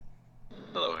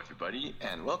everybody,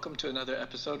 and welcome to another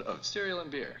episode of Cereal and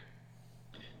Beer.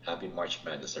 Happy March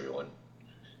Madness, everyone.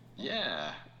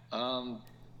 Yeah, um,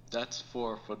 that's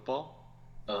for football,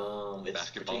 It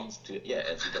basketball. pertains to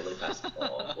NCAA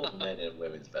basketball, men and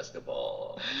women's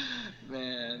basketball.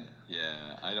 Man,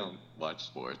 yeah, I don't watch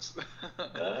sports.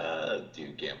 Do you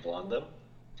gamble on them?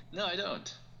 No, I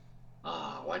don't.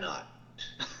 Why not?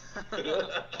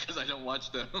 Because I don't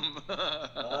watch them.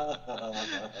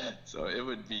 So it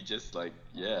would be just like,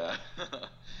 yeah.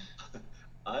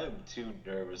 I'm too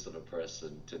nervous of a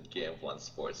person to gamble on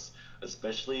sports,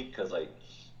 especially because I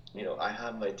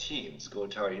have my teams, go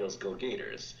Tar Heels, go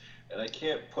Gators, and I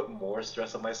can't put more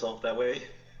stress on myself that way.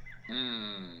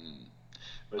 Hmm.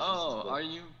 But it's just Oh, like, are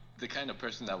you the kind of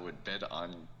person that would bet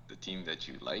on the team that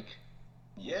you like?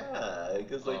 yeah,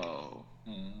 because Oh.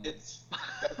 Hmm. it's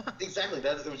exactly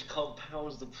that which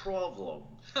compounds the problem.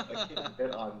 I can't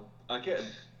bet on. I can't.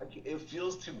 It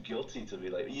feels too guilty to be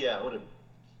like, yeah, I want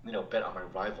to, bet on my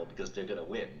rival because they're gonna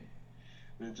win.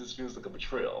 It just feels like a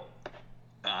betrayal.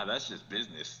 Ah, that's just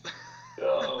business.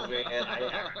 Oh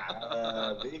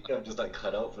man, maybe I'm just like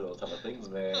cut out for those type of things,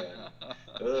 man.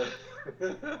 Ugh.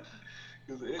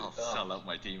 'Cause I'll sell out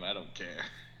my team. I don't care.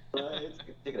 it's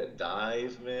like taking a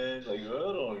dive, man. Like I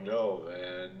don't know,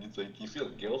 man. It's like you feel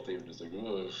guilty. I'm just like,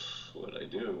 ugh, what I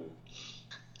do?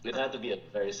 It'd have to be a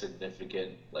very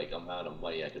significant like amount of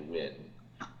money I could win,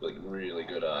 like really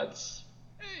good odds.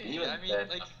 Hey, Even I mean, then,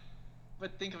 like,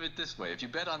 but think of it this way: if you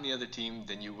bet on the other team,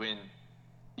 then you win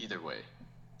either way.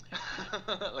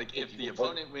 Like, if if the you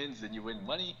opponent wins, then you win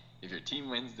money. If your team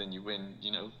wins, then you win.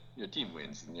 Your team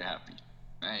wins, and you're happy.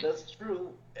 Right? that's true,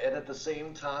 and at the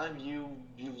same time, you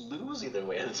lose either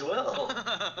way as well.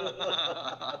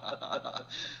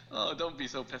 Oh, don't be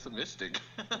so pessimistic.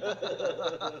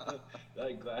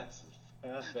 That glass is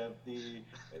half empty.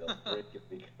 It'll break if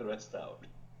we get the rest out.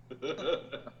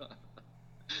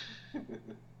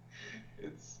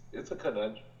 It's a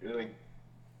conundrum. Like,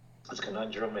 it's a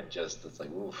conundrum and just it's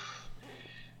like oof.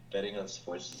 Betting on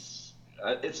sports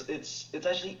is it's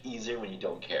actually easier when you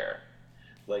don't care.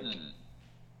 Like Hmm.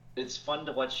 it's fun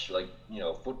to watch like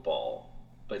football,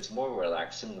 but it's more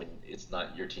relaxing when it's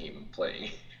not your team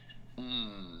playing.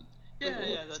 Hmm. Like, Yeah, oh,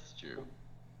 yeah, that's true.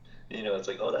 it's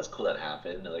like oh that's cool that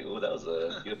happened. And like oh that was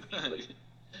a good like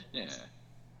Yeah.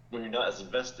 when you're not as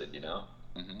invested.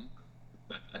 Hmm.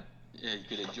 Yeah, you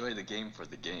could enjoy the game for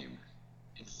the game.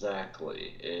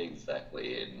 Exactly,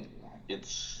 exactly, and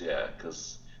it's yeah,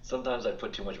 because sometimes I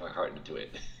put too much of my heart into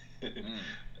it, Mm.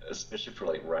 especially for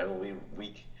like rivalry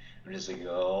week. I'm just like,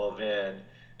 oh man,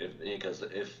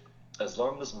 if as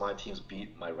long as my teams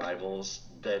beat my rivals,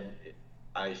 then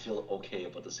I feel okay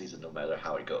about the season no matter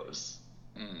how it goes.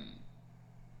 Mm.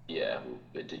 Yeah,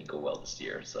 it didn't go well this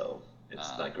year, so it's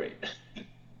Uh, not great.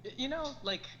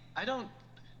 like, I don't,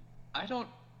 I don't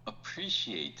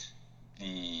appreciate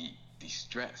the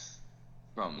stress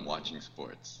from Mhm. watching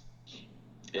sports.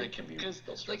 It Like, can be because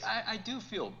real like stressful. I do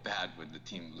feel bad when the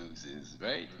team loses,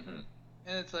 right? Hmm.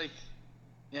 And it's like,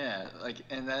 yeah, like,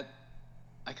 and that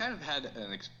I kind of had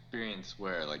an experience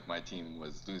where like my team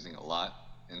was losing a lot,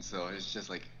 and so it's just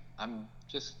like I'm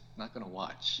just not gonna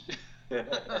watch.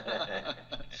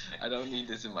 I don't need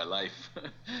this in my life.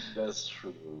 That's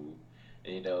true.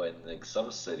 In like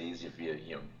some cities, if you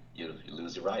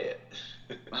lose, you riot.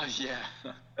 Yeah,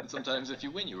 and sometimes if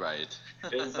you win, you riot.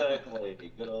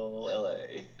 Exactly. Good old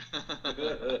LA.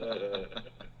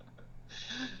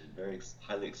 Very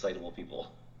highly excitable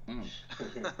people. Mm.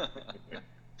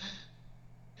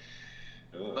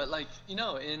 Ugh. But like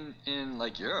in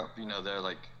like Europe, they're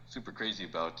like super crazy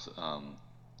about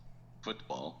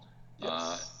football,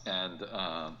 Yes. and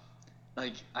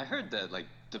like I heard that like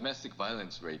domestic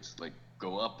violence rates like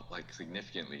go up like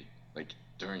significantly like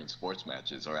during sports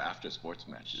matches or after sports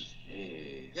matches.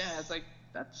 Yeah, it's Jeez. like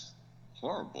that's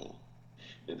horrible.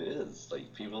 It is.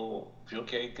 Like people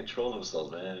can't control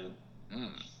themselves, man.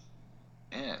 Mm.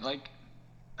 And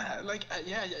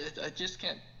yeah, I just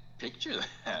can't picture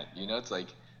that. It's like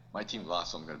my team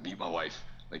lost, so I'm gonna beat my wife.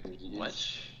 Like what?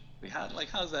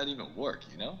 How's that even work?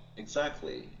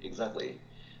 Exactly. Exactly.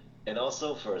 And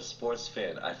also for a sports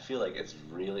fan, I feel like it's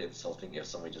really insulting if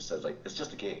somebody just says like it's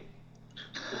just a game.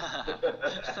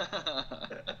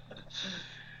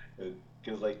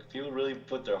 Because like people really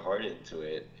put their heart into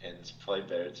it, and it's probably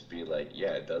better to be like,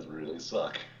 yeah, it does really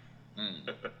suck. Mm.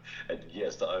 And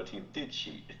yes, the other team did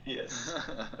cheat. Yes.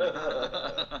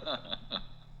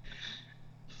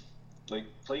 Like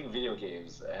playing video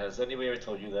games. Has anybody ever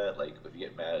told you that? Like if you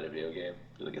get mad at a video game,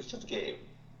 be like, it's just a game.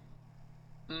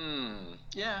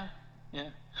 Yeah, yeah.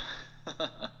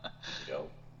 You know?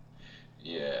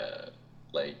 Yeah.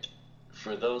 Like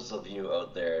For those of you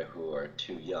out there who are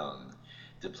too young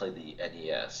to play the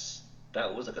NES,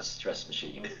 that was like a stress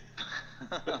machine.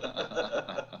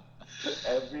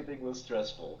 Everything was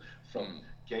stressful, from Mm.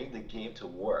 getting the game to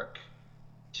work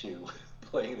to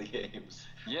playing the games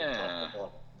from top to Yeah.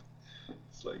 bottom.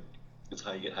 It's like it's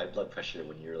how you get high blood pressure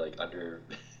when you're like under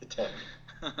 10.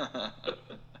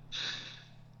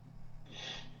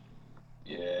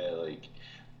 Yeah, like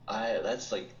I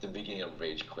that's like the beginning of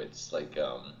rage quits. Like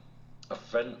a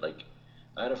friend like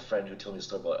I had a friend who told me a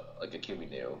story about like a kid we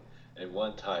knew, and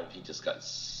one time he just got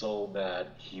so mad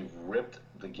he ripped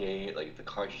the game like the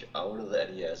cartridge out of the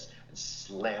NES and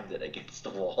slammed it against the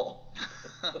wall.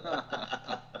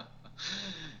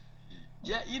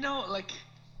 Yeah, like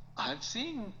I've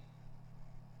seen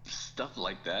stuff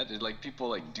like that. Like people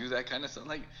like do that kind of stuff.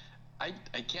 Like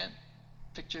I can't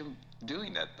picture him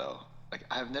doing that though. Like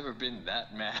I've never been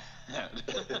that mad.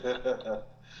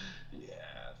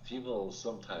 Yeah, people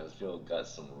sometimes feel got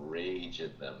some rage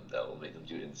in them that will make them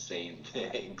do insane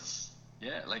things.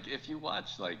 Yeah, like if you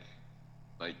watch like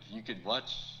you could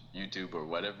watch YouTube or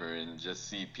whatever and just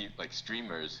see people like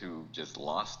streamers who just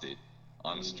lost it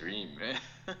on Mm, stream. And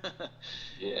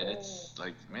yeah. it's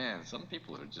like, man, some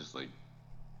people are just like,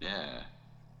 yeah,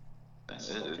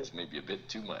 Some it's people, maybe a bit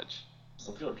too much.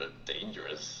 some people are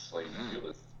dangerous. Like Mm,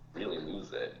 people really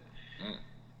lose it. mm.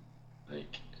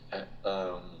 Like,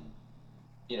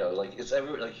 like it's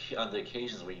ever like on the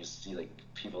occasions where you see like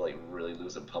people like really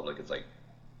lose in public. It's like,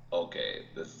 okay,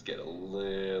 this is getting a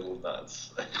little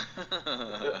nuts.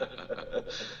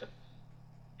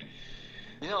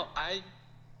 You know, I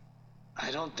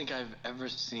don't think I've ever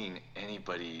seen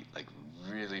anybody like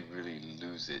really really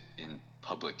lose it in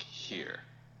public here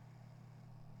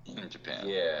in Japan.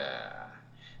 Yeah,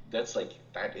 that is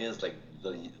like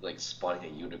the like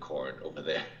spotting a unicorn over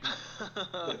there.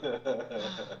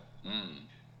 Mm.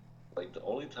 Like the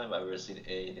only time I've ever seen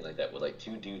anything like that with like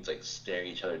two dudes like staring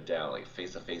each other down like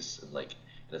face to face in like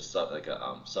in a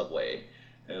subway,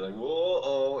 and like whoa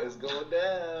oh it's going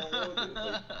down. It's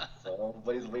like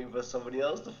somebody's waiting for somebody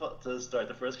else to start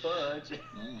the first punch.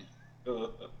 Mm.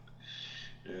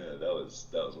 Yeah, that was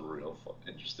real fun,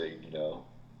 interesting.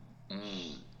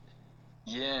 Mm.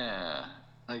 Yeah,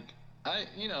 like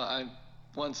I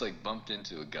once like bumped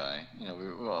into a guy.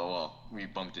 We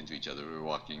bumped into each other. We were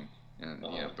walking and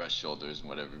Uh, brushed shoulders and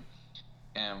whatever,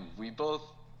 and we both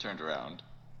turned around.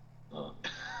 uh,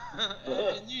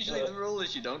 And usually the rule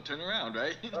is you don't turn around,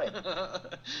 right? right,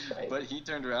 right. But he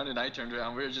turned around and I turned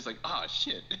around. We were just like, ah,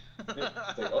 shit. It's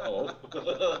like uh-oh.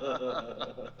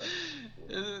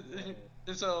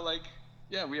 And so like,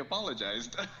 yeah, we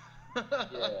apologized. Yeah.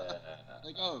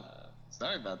 Like, oh,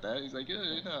 sorry about that. He's like,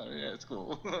 yeah, no, yeah, it's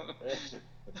cool.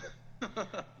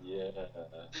 Yeah,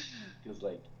 because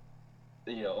like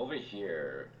over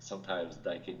here sometimes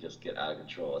that can just get out of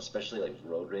control, especially like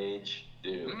road rage.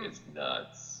 Dude, Mm, it's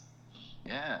nuts.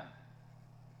 yeah.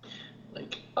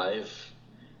 Like I've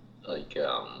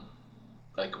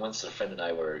like once a friend and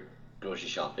I were grocery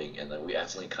shopping and then we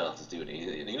accidentally cut off this dude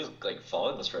and he was like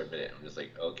following us for a minute. I'm just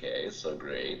like, okay, so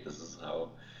great. This is how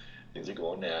things are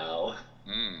going now.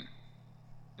 Mm,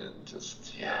 And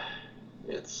just yeah,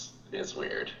 it's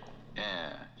weird.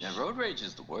 yeah. Yeah, road rage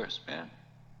is the worst, man.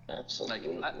 Like,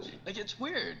 Absolutely. like it's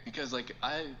weird because like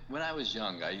when I was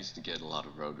young, I used to get a lot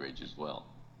of road rage as well.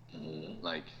 Hmm.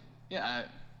 Like, yeah,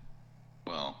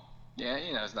 well, yeah,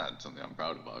 it's not something I'm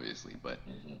proud of, obviously,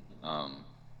 Hmm. um,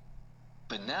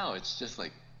 but now it's just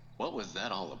like, what was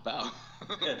that all about?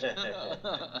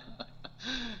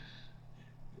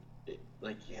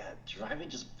 Like yeah, driving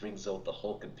just brings out the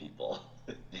Hulk in people.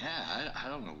 Yeah, I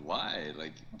don't know why,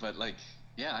 like, but like,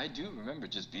 yeah, I do remember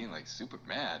just being like super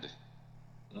mad,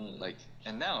 Mm. like,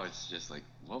 and now it's just like,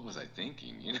 what was I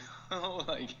thinking,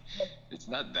 like, it's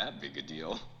not that big a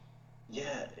deal.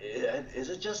 Yeah, is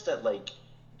it just that like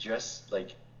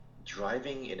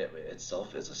driving in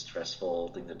itself is a stressful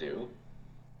thing to do?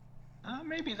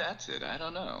 Maybe that's it. I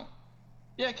don't know.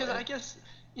 Yeah, because Right. I guess,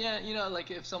 yeah,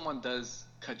 like if someone does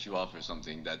cut you off or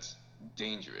something, that's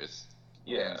dangerous.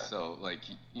 And Yeah. so, like,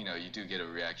 you do get a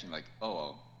reaction like,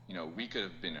 oh, well, we could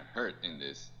have been hurt in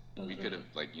this. We could have,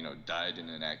 Hmm. like, died in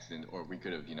an accident, or we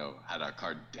could have, had our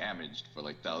car damaged for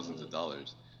like thousands of Hmm.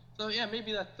 dollars. So, yeah,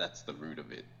 maybe that's the root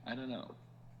of it. I don't know.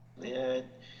 Yeah,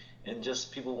 and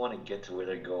just people want to get to where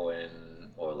they're going,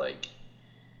 or like,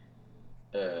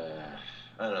 uh,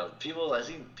 I don't know. I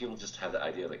think people just have the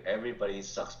idea like everybody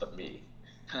sucks but me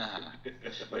when it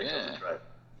comes to Yeah. driving.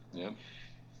 Yep.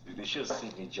 They should have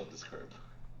seen me jump this curb.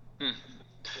 Hmm.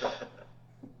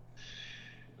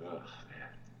 Oh man.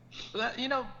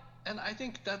 That, and I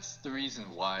think that's the reason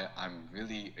why I'm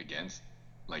really against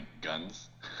like guns,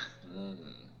 Mm.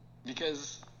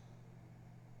 because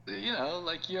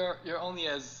like you're only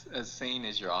as sane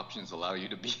as your options allow you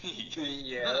to be.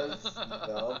 Yes,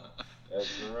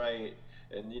 that's right.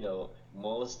 And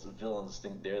most villains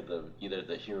think they're the either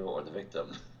the hero or the victim.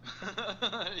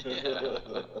 Yeah.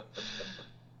 So,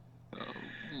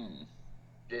 hmm.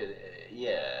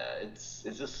 Yeah, it's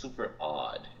just super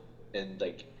odd, and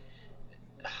like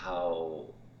how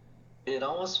it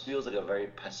almost feels like a very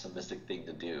pessimistic thing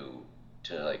to do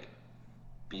to like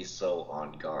be so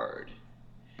on guard.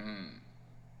 Hmm.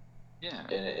 Yeah.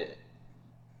 And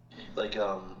like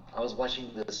I was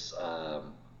watching this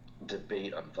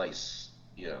debate on Vice,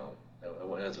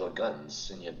 when it was about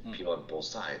guns, and you had Hmm. people on both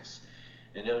sides,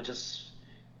 and it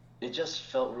just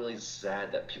felt really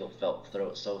sad that people felt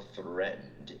so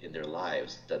threatened in their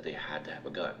lives that they had to have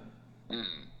a gun.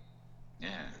 Hmm.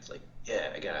 Yeah. It's like,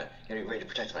 yeah, I gotta be ready to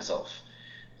protect myself.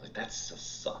 Like that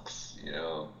just sucks.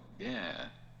 Yeah.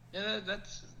 Yeah.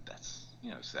 That's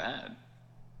sad.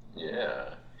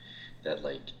 Yeah, that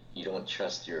like you don't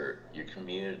trust your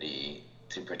community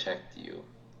to protect you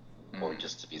or Hmm.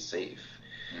 just to be safe.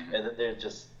 Hmm. And then there's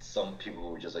just some people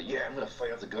who are just like, yeah, I'm gonna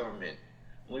fight off the government.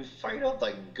 We fight off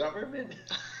the government?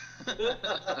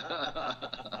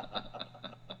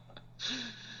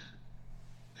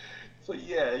 So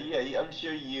yeah, I'm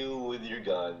sure you with your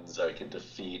guns can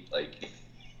defeat like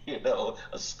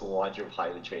a squadron of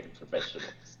highly trained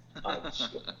professionals. I'm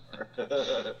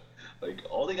sure. Like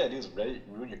all they gotta do is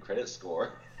ruin your credit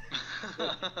score.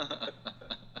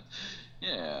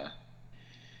 Yeah.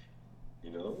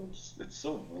 It's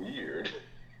so weird.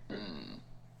 Hmm.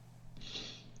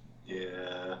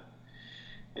 Yeah,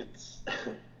 it's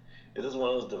it is one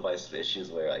of those divisive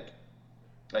issues where I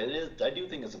do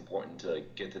think it's important to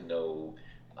get to know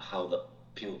how the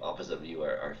people opposite of you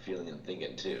are feeling and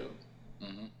thinking too.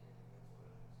 Hmm.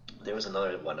 There was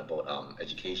another one about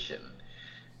education,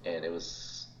 and it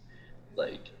was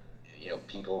like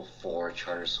people for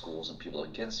charter schools and people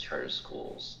against charter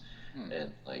schools, Hmm.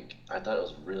 and like I thought it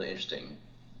was really interesting.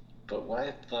 But what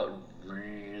I thought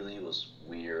really was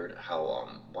weird how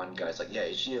one guy's like, yeah,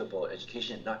 it's about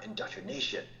education, not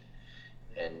indoctrination.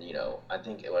 And I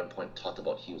think at one point talked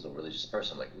about he was a religious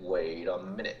person. I'm like, wait a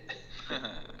minute.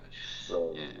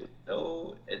 So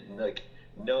Yeah. like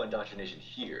no indoctrination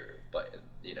here, but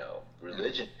Hmm.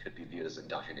 religion could be viewed as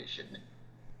indoctrination.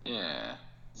 Yeah.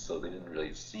 So they didn't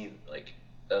really see like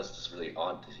that was just really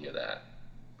odd to hear that.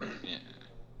 Yeah.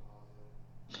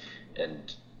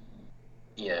 And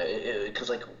yeah, because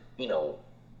like you know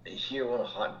here one of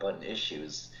the hot button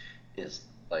issues is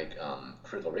like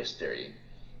critical race theory,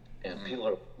 and Hmm. people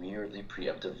are weirdly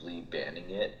preemptively banning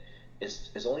it.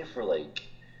 It's only for like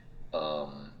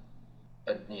um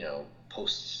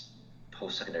post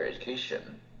secondary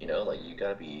education. Like you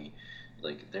gotta be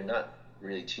like they're not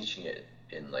really teaching it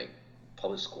in like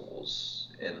public schools,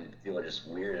 Hmm. and people are just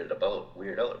weirded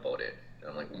out about it. And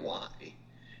I'm like, Hmm. why?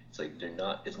 It's like they're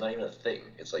not. It's not even a thing.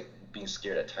 It's like being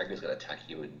scared a tiger's gonna attack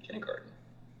you in kindergarten,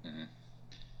 Hmm.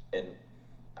 and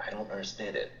I don't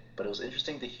understand it. But it was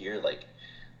interesting to hear like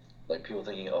people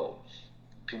thinking, oh,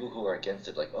 people who are against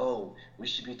it, like, oh, we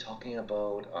should be talking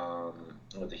about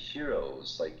the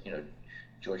heroes, like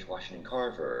George Washington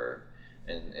Carver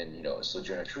and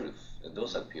Sojourner Truth and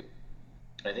those type of people.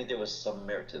 I think there was some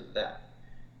merit to that,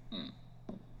 Hmm.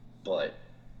 but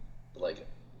like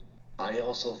I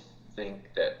also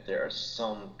think that there are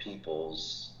some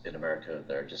peoples in America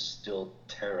that are just still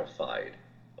terrified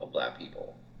of black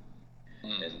people,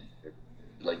 and Hmm.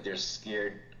 like they're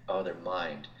scared out of their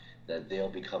mind that they'll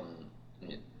become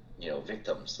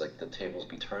victims, like the tables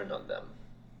be turned on them.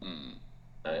 Hmm.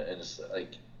 And it's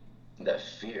like that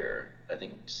fear, I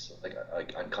think,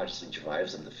 like unconsciously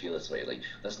drives them to feel this way. Like,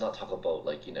 let's not talk about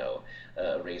like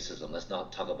racism. Let's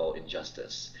not talk about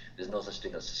injustice. There's no such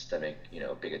thing as systemic,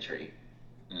 bigotry.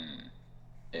 Hmm.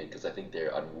 Because I think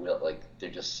like they're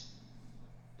just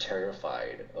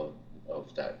terrified of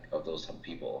those some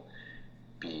people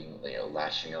being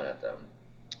lashing out at them.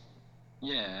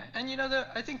 Yeah. And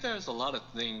I think there's a lot of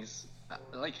things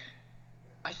like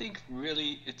I think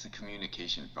really it's a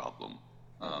communication problem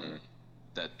Hmm. um,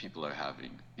 that people are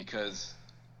having because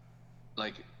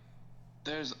like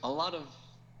there's a lot of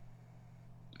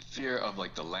fear of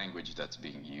like the language that's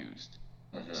being used.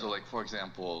 So Hmm. like for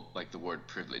example, like the word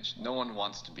privilege. No one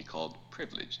wants to be called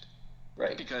privileged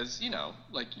Right. because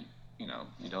like you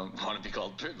don't want to be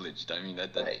called privileged. I mean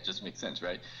that Right. just makes sense,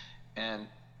 right? And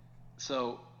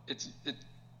so it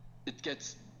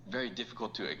gets very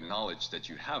difficult to acknowledge that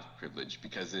you have privilege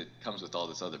because it comes with all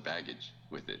this other baggage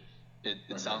with it. It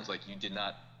Hmm. sounds like you did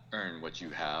not earn what you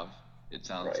have, It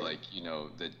sounds Right. like,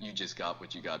 that you just got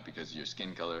what you got because of your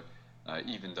skin color,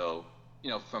 even though,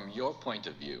 from your point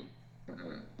of view,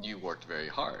 Mm-hmm. you worked very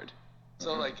hard.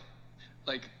 So Mm-hmm.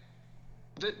 like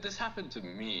this happened to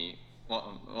me.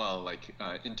 Well, like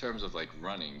in terms of like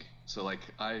running. So like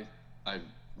I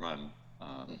run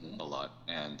Mm-hmm. a lot,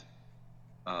 and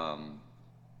um,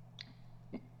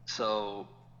 so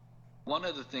one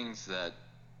of the things that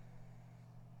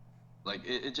like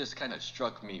it just kind of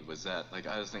struck me was that like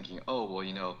I was thinking, oh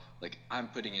well, like I'm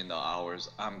putting in the hours,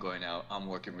 I'm going out, I'm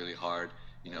working really hard,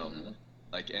 you know, Mm-hmm.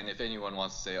 like, and if anyone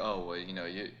wants to say, oh well,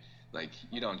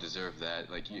 you don't deserve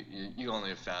that, like you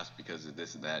only fast because of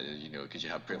this and that, because you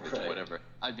have privilege or Right. whatever,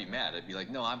 I'd be mad. I'd be like,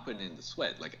 no, I'm putting in the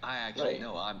sweat, like I actually Right.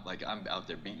 know I'm out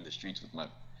there beating the streets with my,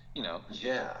 you know,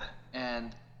 Yeah.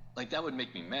 and like that would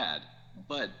make me mad.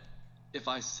 But if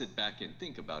I sit back and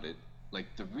think about it,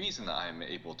 like the reason I'm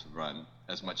able to run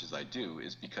as much as I do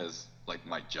is because like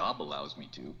my job allows me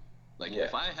to. Like Yeah.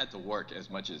 if I had to work as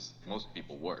much as most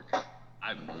people work,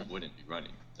 I Mm-hmm. wouldn't be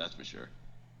running. That's for sure.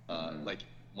 Mm-hmm. Like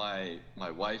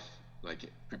my wife like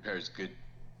prepares good,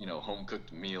 home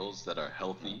cooked meals that are Mm-hmm.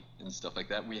 healthy and stuff like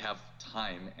that. We have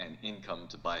time and income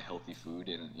to buy healthy food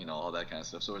and all that kind of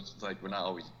stuff. So it's like we're not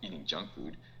always eating junk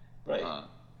food, Right. uh,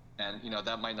 and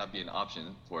that might not be an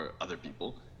option for other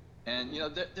people. And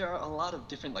Mm-hmm. there are a lot of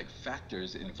different like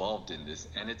factors involved in this,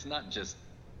 and it's not just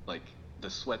like the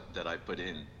sweat that I put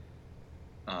in,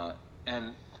 uh,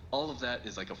 and all of that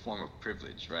is like a form of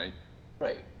privilege, right?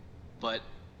 Right. But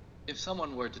if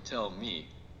someone were to tell me,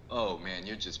 "Oh man,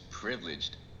 you're just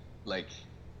privileged," like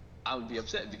I would be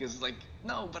upset because it's like,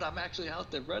 no, but I'm actually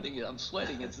out there running it. I'm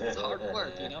sweating. It's hard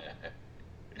work.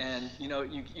 And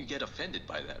you get offended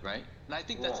by that, right? And I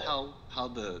think that's Right. how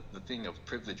the thing of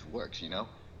privilege works.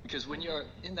 Because when you're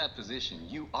Mm-hmm. in that position,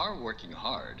 you are working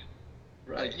hard.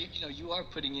 Like Right. you are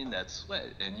putting in that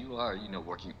sweat, and you are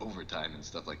working overtime and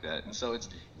stuff like that. And so it's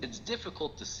Mm-hmm.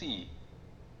 difficult to see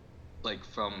like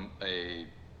from a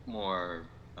more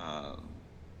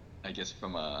I guess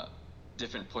from a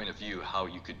different point of view how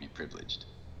you could be privileged,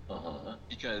 Uh-huh.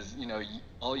 because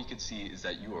all you could see is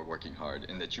that you are working hard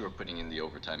and that you are putting in the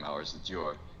overtime hours, that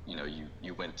you're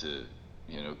you went to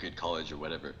good college or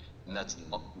whatever, and that's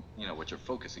Mm-hmm. what you're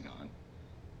focusing on.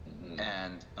 Mm-hmm.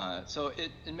 And so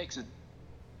it makes it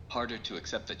harder to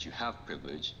accept that you have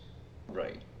privilege.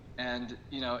 Right. And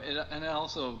it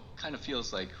also kind of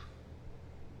feels like,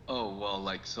 oh well,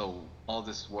 like, so all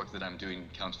this work that I'm doing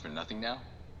counts for nothing now.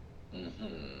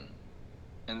 Mm-hmm.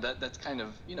 And that's kind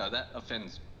of that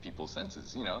offends people's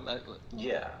senses, that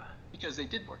Yeah. because they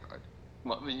did work hard.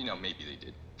 Well, maybe they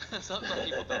did. Some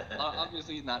people don't.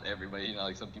 Obviously, not everybody.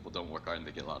 Like some people don't work hard and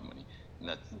they get a lot of money, and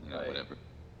that's Right. whatever.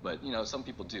 But some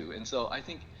people do, and so I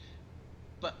think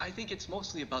it's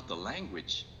mostly about the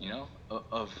language,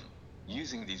 of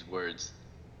using these words,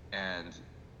 and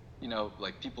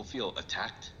like people feel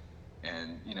attacked,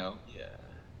 and Yeah.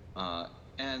 uh,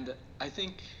 and I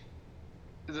think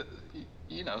the,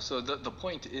 so the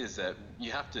point is that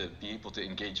you have to be able to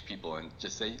engage people and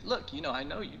just say, look, I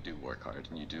know you do work hard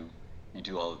and you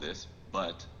do all of this,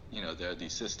 but there are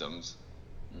these systems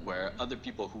where Mm-hmm. other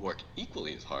people who work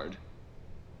equally as hard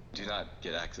do not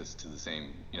get access to the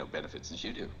same benefits as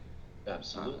you do. uh,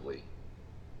 Absolutely.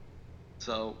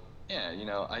 so yeah,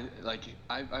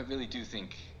 I really do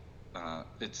think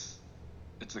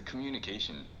it's a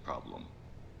communication problem,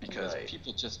 because Right.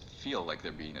 people just feel like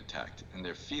they're being attacked, and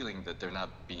they're feeling that they're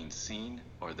not being seen,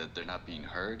 or that they're not being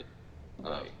heard, uh,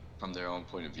 Right. from their own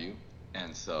point of view.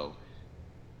 And so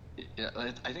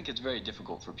I think it's very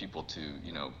difficult for people to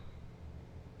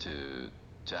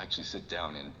to actually sit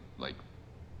down and like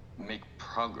make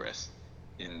progress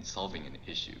in solving an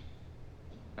issue.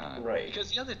 Right.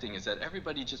 Because the other thing is that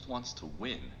everybody just wants to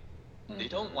win. They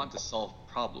don't Mm-hmm. want to solve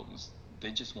problems.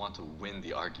 They just want to win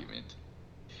the argument.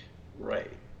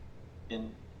 Right.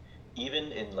 In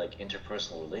even in like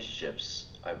interpersonal relationships,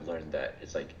 I've learned that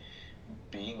it's like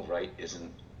being right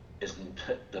isn't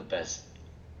the best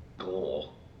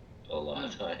goal a lot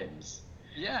of Mm. times.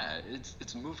 Yeah,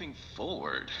 it's moving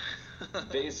forward.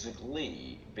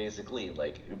 Basically,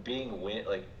 like being win,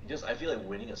 like just I feel like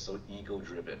winning is so ego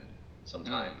driven Mm.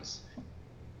 sometimes.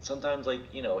 Sometimes like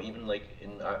even like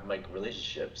in like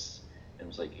relationships, and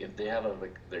it's like if they have a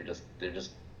like they're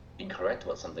just incorrect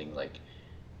about something, like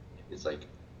it's like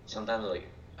sometimes like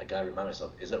I gotta remind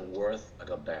myself, is it worth like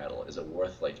a battle? Is it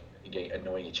worth like getting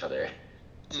annoying each other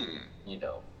to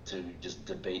Mm. to just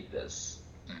debate this?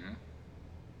 Mm-hmm.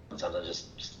 And sometimes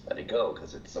just let it go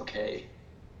because it's okay,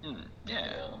 Mm. you Yeah.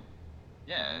 know.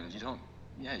 Yeah, and you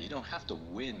don't have to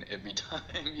win every time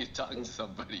you talk to It's,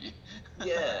 somebody.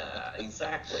 yeah,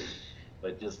 exactly.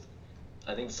 But just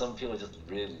I think some people just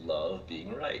really love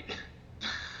being right.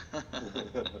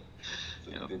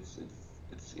 Yep.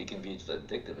 It can be just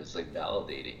addictive. It's like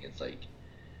validating. It's like,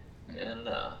 I Mm, don't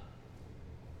know.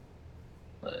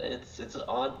 It's an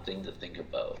odd thing to think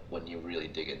about when you really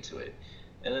dig into it.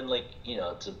 And then like,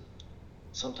 to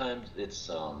sometimes it's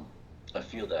I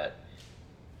feel that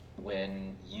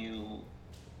when you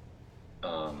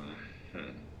um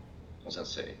hmm, what's that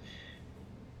say?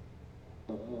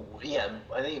 Yeah,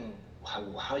 I think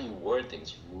how you word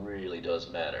things really does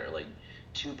matter. Like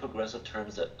two progressive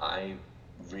terms that I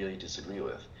really disagree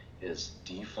with is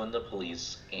defund the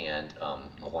police and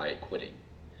quiet quitting.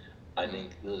 I mm,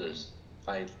 think mm. there's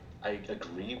I I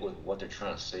agree with what they're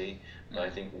trying to say, but I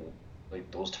Mm. think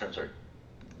like those terms are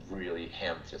really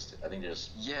ham-fisted. I think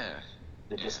Yeah,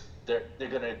 they're yeah, just they're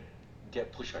gonna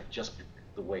get pushback just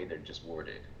the way they're just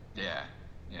worded. yeah,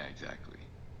 yeah, exactly.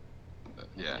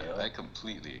 You Yeah, know? I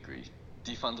completely agree.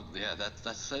 Defundable, yeah,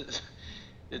 that's so,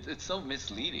 it's so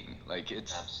misleading. Like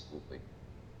Absolutely.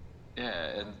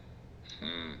 yeah, and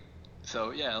hmm.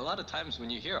 So yeah, a lot of times when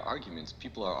you hear arguments,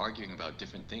 people are arguing about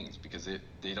different things because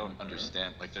they don't Hmm.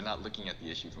 understand, like they're not looking at the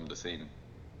issue from the same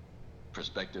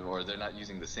perspective, or they're not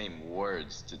using the same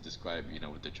words to describe,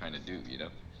 what they're trying to do,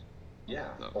 Yeah,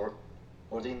 So,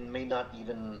 or they may not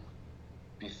even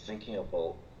be thinking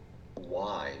about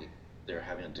why they're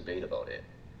having a debate about it.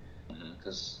 hmm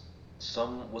Because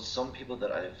some people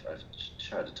that I've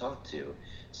tried to talk to,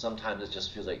 sometimes it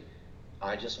just feels like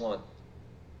I just want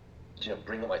to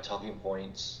bring up my talking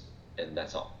points and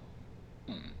that's all.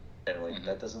 hmm And like hmm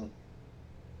that doesn't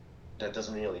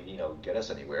really get us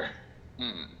anywhere.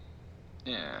 hmm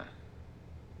yeah,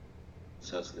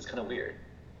 So it's kind of weird.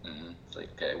 hmm It's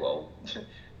like, okay, well,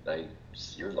 I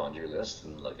see your laundry list,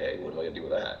 and okay, what am I gonna do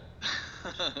with that?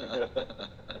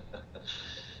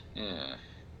 yeah,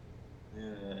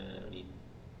 Yeah, I mean,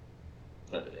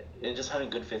 and just having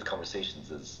good faith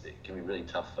conversations it can be really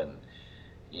tough when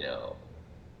you know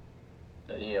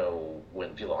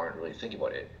when people aren't really thinking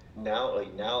about it. Now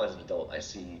as an adult,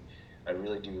 I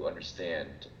really do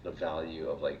understand the value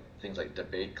of like things like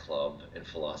debate club and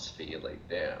philosophy. Like,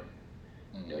 damn,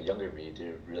 mm. younger me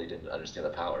really didn't understand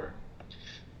the power.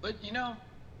 But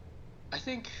I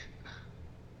think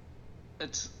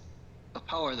it's a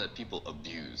power that people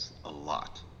abuse a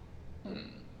lot.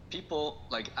 Hmm. People,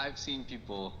 like I've seen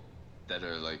people that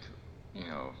are like, you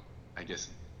know, I guess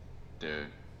they're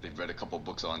they've read a couple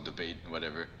books on debate and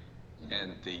whatever,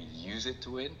 and Hmm. they use it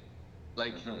to win.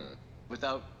 Like Hmm.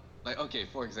 without like okay,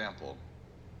 for example,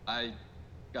 I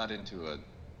got into a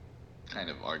kind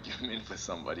of argument with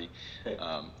somebody,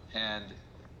 and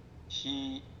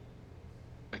he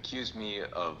accused me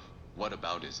of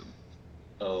whataboutism.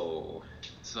 Oh.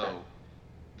 So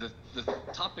the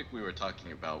topic we were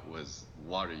talking about was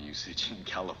water usage in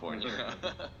California,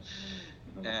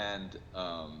 and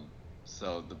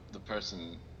so the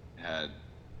person had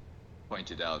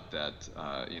pointed out that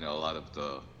a lot of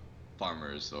the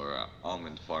farmers or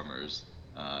almond farmers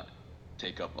uh,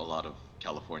 take up a lot of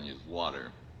California's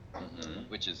water, Hmm.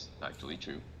 which is actually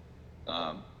true.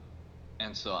 Uh-huh. Um,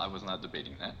 and so I was not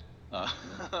debating that. Uh,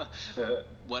 uh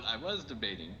what I was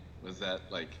debating was that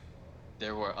like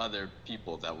there were other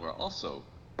people that were also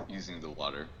using the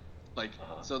water. Like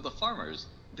Uh-huh. so the farmers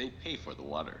they pay for the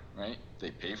water, right?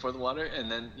 They pay for the water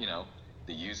and then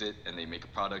they use it and they make a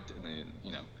product and then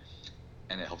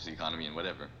and it helps the economy and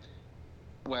whatever.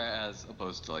 Whereas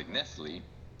opposed to like Nestle,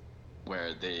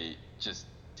 where they just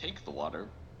take the water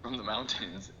from the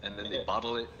mountains and then they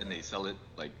bottle it and they sell it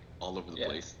like all over the Yeah.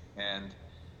 place. And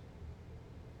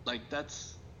like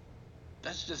that's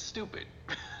just stupid.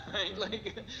 Right?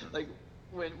 Like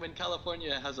when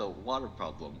California has a water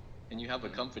problem and you have a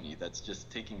Hmm. company that's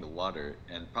just taking the water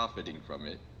and profiting from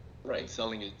it and Right.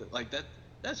 selling it like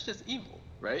that's just evil,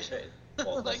 right? Right.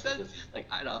 Well, Like Nestle that is like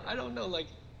I don't know like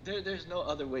there's no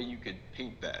other way you could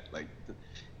paint that.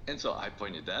 And so I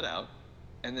pointed that out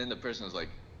and then the person was like,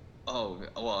 "Oh,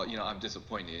 well, I'm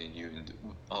disappointed in you and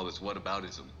all this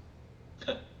whataboutism."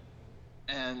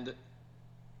 And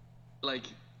like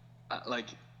like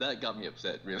that got me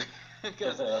upset really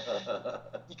because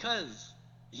because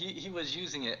he was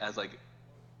using it as like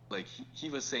he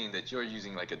was saying that you're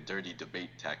using like a dirty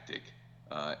debate tactic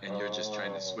and you're just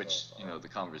trying to switch Oh. the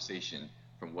conversation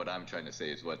from what I'm trying to say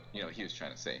is what he was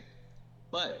trying to say.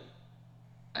 But Right.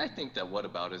 I think that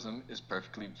whataboutism is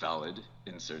perfectly valid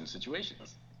in certain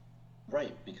situations.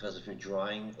 Right, because if you're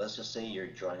drawing, let's just say you're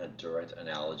drawing a direct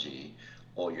analogy,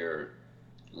 or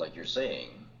like you're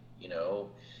saying, you know,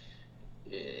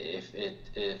 if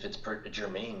it's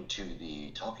germane to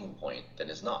the talking point, then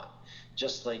it's not.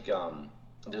 Just like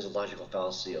there's a logical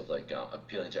fallacy of like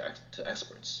appealing to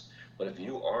experts. But if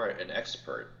you are an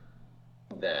expert,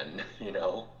 then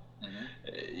Hmm.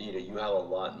 you have a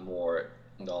lot more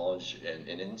knowledge and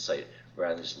insight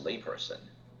rather than just a layperson.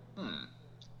 Hmm.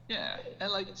 Yeah,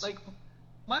 and It's like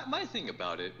my thing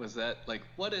about it was that like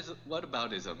what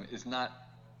aboutism is not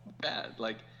bad.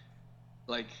 Like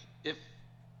if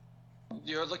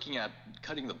you're looking at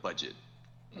cutting the budget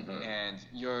hmm and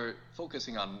you're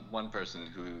focusing on one person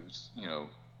who's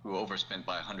who overspent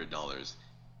by $100,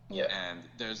 yeah. and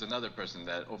there's another person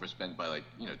that overspent by like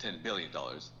 $10 billion.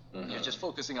 You're just hmm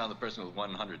focusing on the person with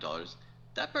 $100.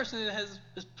 That person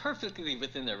is perfectly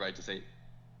within their right to say,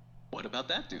 "What about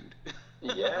that dude?"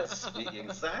 Yes,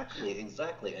 exactly,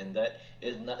 exactly, and that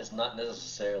is not it's not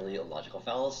necessarily a logical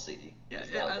fallacy. Yeah,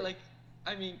 It's yeah, not like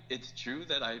I mean, it's true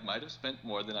that I might have spent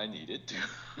more than I needed to,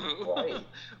 right,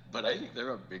 but I right, think there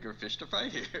are bigger fish to fry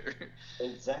here.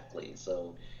 exactly.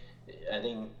 So I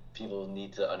think people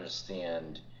need to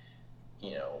understand,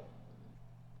 you know,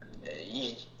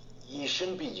 you you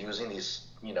shouldn't be using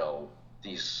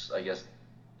these I guess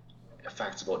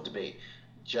facts about debate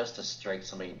just to strike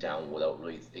somebody down without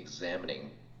really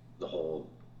examining the whole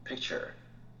picture.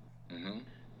 Hmm.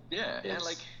 Yeah, and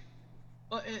like, It's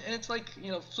well, and it's like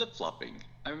flip flopping.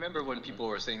 I remember when mhm, people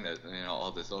were saying that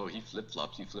all this, oh, he flip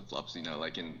flops,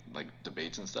 like in like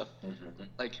debates and stuff. mhm.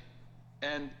 Like,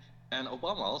 and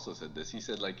Obama also said this. He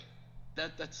said like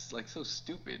that's like so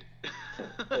stupid.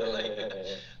 like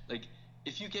like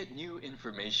if you get new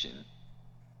information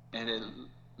and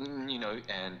Mhm.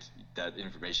 and that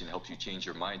information helps you change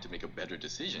your mind to make a better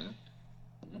decision,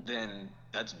 then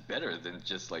that's better than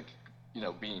just like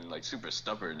being like super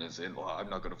stubborn and saying, well, I'm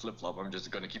not going to flip flop, I'm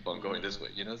just going to keep on going this Mhm. way.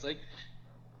 It's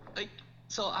like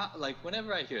so like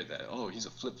whenever I hear that, oh, he's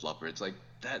a flip flopper, it's like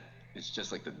that is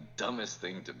just like the dumbest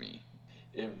thing to me.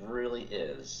 It really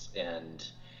is, and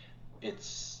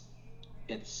it's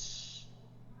it's.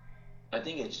 I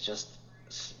think it just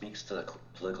speaks to the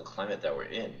political climate that we're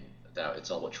in. That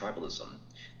it's all about tribalism.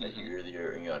 That Hmm.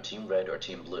 you're team red or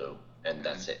team blue, and Hmm.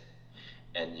 that's it.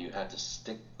 And you have to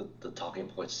stick with the talking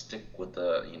points, stick with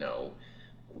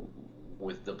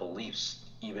the beliefs,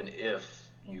 even if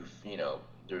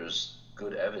there's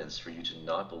good evidence for you to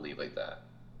not believe like that.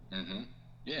 Hmm. And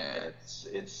Yeah. it's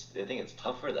I think it's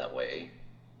tougher that way.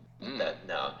 Mm. That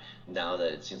now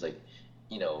that it seems like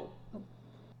you know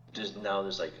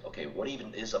there's like, okay, what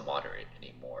even is a moderate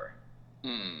anymore?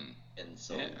 Mm. And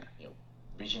so Yeah.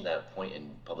 reaching that point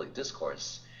in public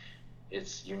discourse,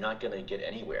 you're not gonna get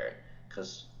anywhere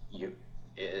because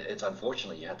it's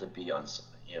unfortunately you have to be on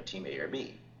team A or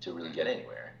B to really get Hmm.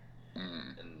 anywhere.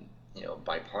 Mm. And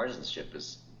bipartisanship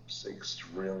is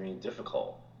extremely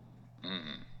difficult.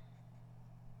 Mm.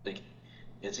 Like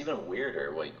it's even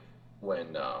weirder like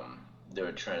when they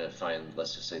were trying to find,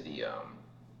 let's just say the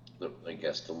I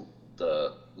guess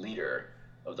the leader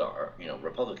of the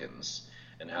Republicans,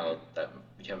 and how Mm. that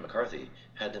Kevin McCarthy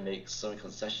had to make so many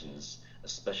concessions,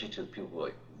 especially to the people who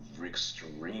like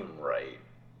extreme right.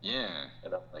 Yeah.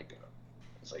 And I'm like,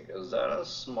 it's like, is that a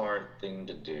smart thing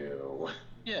to do?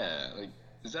 Yeah. Like,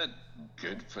 is that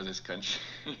good for this country?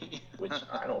 Which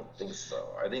I don't think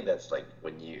so. I think that's like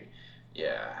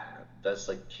yeah, that's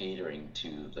like catering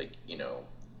to like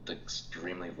the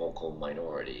extremely vocal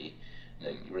minority,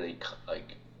 like Mm. really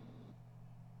like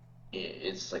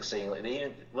it's like saying like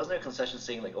they wasn't there a concession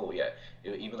saying like, oh yeah,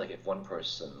 even like if one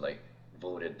person like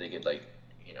voted, they could like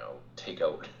take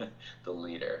out the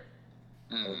leader.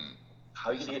 Like, Mm. how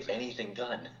are you gonna get Something. anything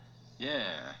done?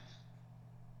 Yeah.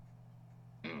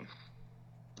 Mm.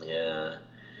 Yeah,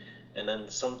 and then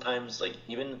sometimes like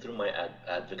even through my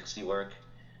advocacy work,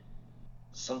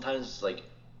 sometimes like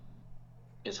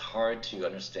it's hard to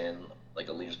understand like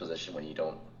a leader's position when you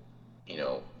don't you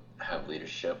know have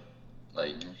leadership.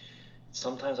 Like Mm-hmm.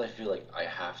 sometimes I feel like I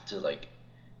have to like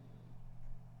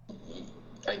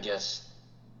I guess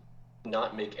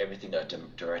not make everything a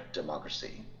direct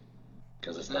democracy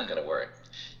because it's not Mm. gonna work.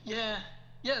 Yeah.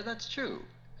 Yeah, that's true.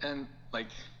 And like,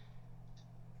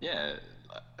 yeah,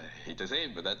 I hate to say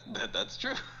it, but that's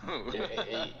true.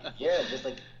 Yeah, just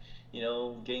like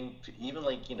getting even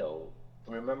like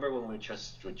remember when we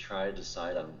just would try to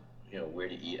decide on where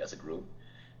to eat as a group,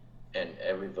 and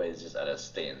everybody's just at a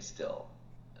standstill.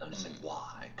 I'm just like, Mm.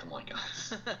 why? Come on,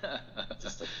 guys.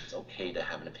 Just like it's okay to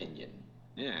have an opinion.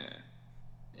 Yeah.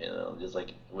 Just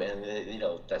like when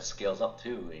that scales up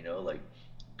too. Like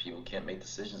people can't make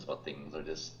decisions about things, or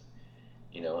just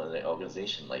in the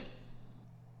organization. Like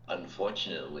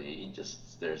unfortunately,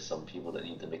 just there's some people that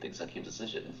need to make the executive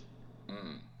decision.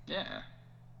 Mm. Yeah.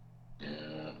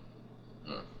 Yeah.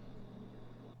 Hmm.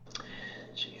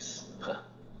 Jeez. Huh.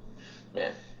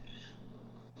 Man,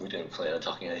 we didn't plan on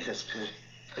talking any of this.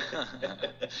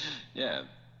 Yeah.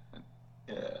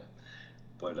 Yeah,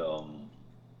 but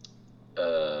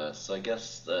so I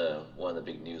guess one of the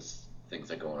big news things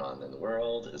that are going on in the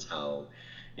world is how,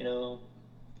 you know,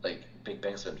 like big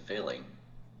banks have been failing.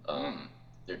 Mm.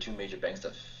 There are two major banks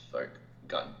that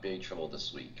got in big trouble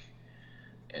this week,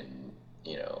 and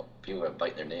people are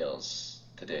biting their nails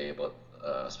today about,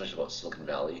 especially about Silicon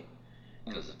Valley, Mm.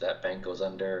 because if that bank goes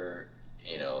under,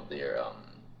 their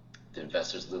the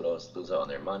investors lose out on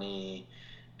their money,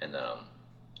 and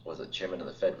was the chairman of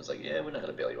the Fed was like, yeah, we're not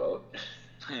gonna bail you out.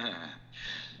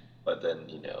 But then,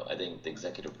 I think the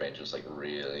executive branch was like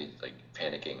really like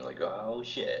panicking, like, oh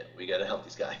shit, we gotta help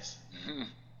these guys.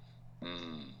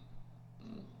 Mm.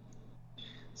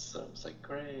 So it's like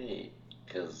great,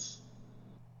 because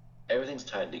everything's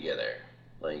tied together.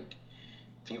 Like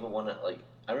people want to like.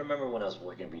 I remember when I was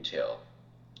working retail,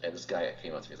 and this guy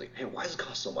came up to me, he's like, "Hey, why does it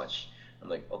cost so much?" I'm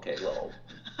like, "Okay, well,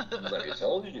 let me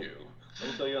tell you.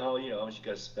 Let me tell you how much you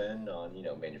got to spend on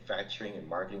manufacturing and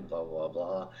marketing, blah blah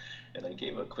blah." And I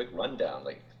gave him a quick rundown,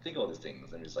 like, think of all these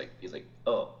things, and he's like,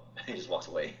 "Oh," he just walks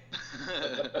away.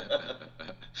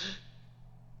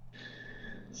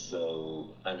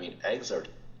 So I mean, eggs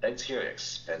here are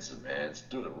expensive, man. It's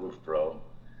through the roof, bro. It's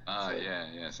Ah, like yeah,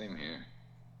 yeah, same here.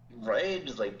 right,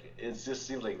 just like it just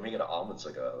seems like making an omelet's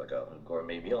like a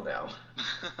gourmet meal now.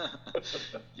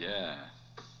 Yeah.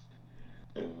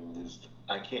 And just,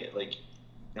 I can't like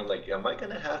I'm like, am I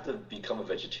gonna have to become a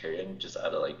vegetarian just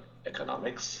out of like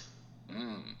economics?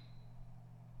 Mm.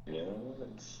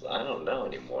 I don't know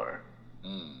anymore.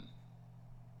 Mm.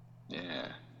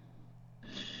 Yeah.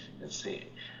 Let's see.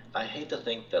 I hate to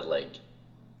think that like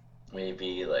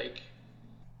maybe like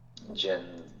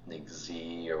Gen like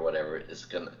Z or whatever is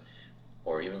gonna,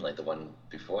 or even like the one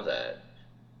before that,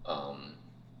 um,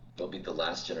 they'll be the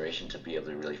last generation to be able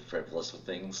to be really frivolous with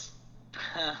things.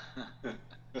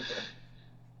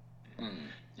 Mm.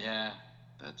 Yeah,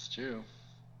 that's true.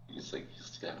 You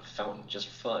just have a fountain just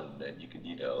for fun, and you can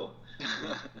leave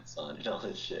lights on and all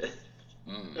this shit.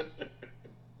 Mm.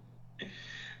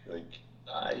 Like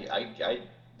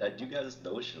I do got this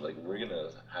notion like we're gonna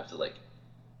have to like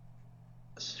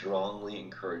strongly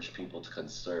encourage people to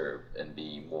conserve and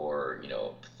be more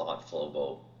thoughtful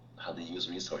about how they use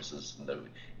resources in the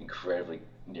incredibly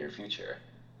near future.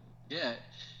 Yeah,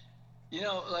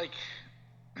 like,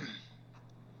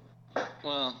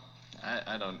 well,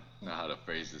 I don't know how to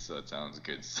phrase this so it sounds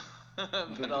good,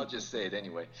 but I'll just say it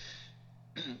anyway.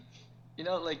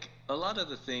 Like a lot of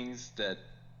the things that,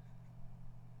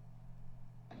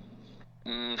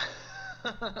 mm,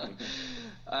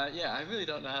 yeah, I really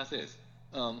don't know how to say this.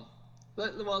 Um,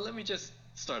 let me just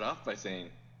start off by saying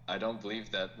I don't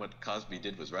believe that what Cosby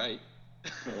did was right.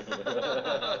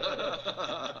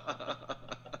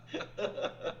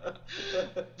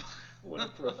 What a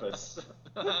preface.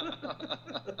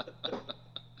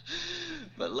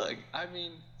 But look, I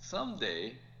mean,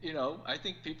 someday, I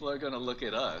think people are gonna look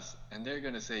at us and they're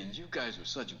gonna say, "You guys were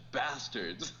such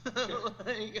bastards."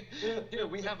 Like, here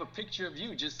we have a picture of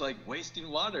you just like wasting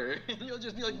water, and you'll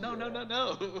just be like, "No, no, Yeah. no,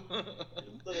 no."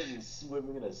 Literally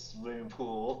swimming in a swimming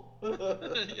pool.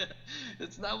 Yeah,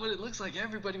 it's not what it looks like.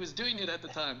 Everybody was doing it at the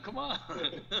time. Come on.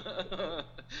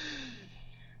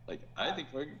 Like, I I, think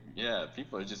yeah,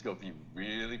 people are just gonna be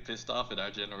really pissed off at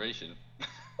our generation.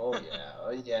 oh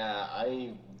yeah,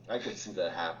 I could see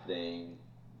that happening,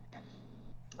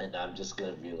 and I'm just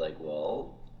gonna be like,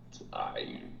 well,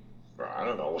 I I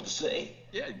don't know what to say.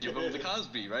 Yeah, give them the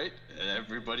Cosby, right? And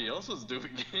everybody else was doing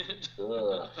it.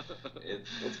 Ugh.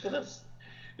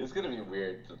 It's gonna be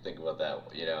weird to think about that.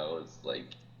 It's like,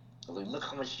 look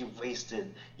how much you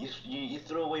wasted. You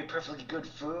threw away perfectly good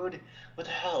food. What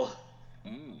the hell?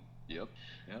 Mm, yep,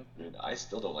 yep. I mean, I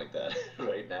still don't like that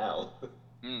right now.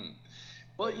 Mm.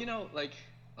 Well, Like,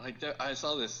 like I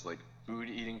saw this like food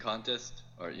eating contest,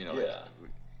 or like, yeah,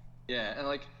 yeah, and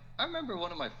like I remember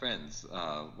one of my friends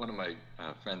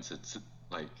had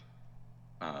like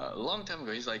a long time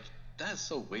ago. He's like, "That is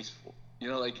so wasteful."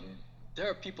 Like mm, there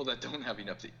are people that don't have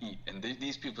enough to eat, and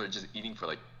these people are just eating for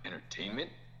like entertainment.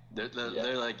 yeah,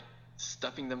 They're like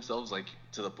stuffing themselves like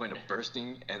to the point of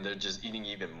bursting, and they're just eating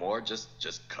even more just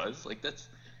cause.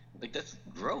 That's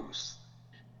gross.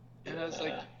 And I was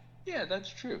like, yeah, yeah, that's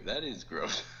true. That is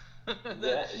gross. yeah,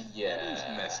 That is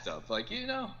yeah. messed up. Like,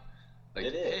 like,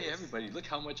 It hey, is. everybody, look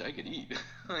how much I could eat.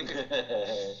 Like,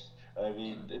 I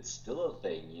mean, it's still a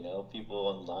thing, People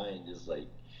online just like,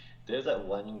 there's that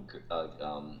one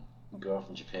girl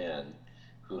from Japan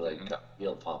who like mm-hmm, got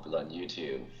real popular on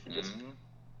YouTube for just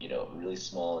mm-hmm, really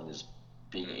small and just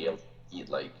being mm-hmm, able to eat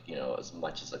like as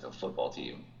much as like a football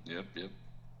team, Yep, yep.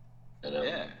 and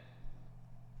Yeah.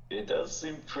 it does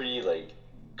seem pretty like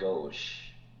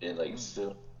gauche, and like Mm.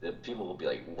 still people will be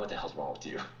like, "What the hell's wrong with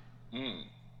you?" Mm.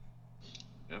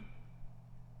 Yep.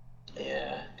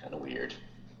 Yeah, kind of weird.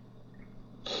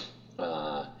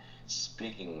 Uh,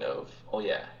 Speaking of, oh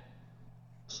yeah,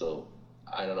 so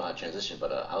I don't know how to transition,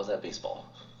 but how's that baseball?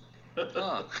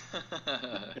 Huh.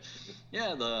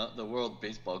 Yeah, the World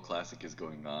Baseball Classic is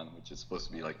going on, which is supposed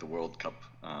to be like the World Cup,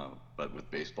 but with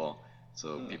baseball.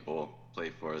 So Hmm. people play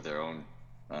for their own,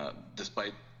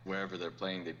 despite wherever they're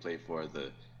playing, they play for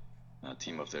the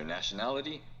team of their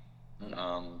nationality. Hmm.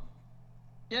 Um,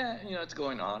 yeah, it's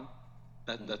going on.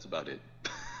 That's about it.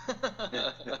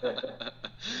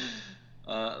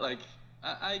 Like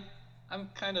I I'm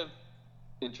kind of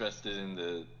interested in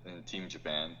the in Team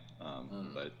Japan,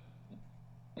 Hmm. but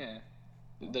yeah,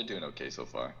 they're doing okay so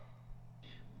far.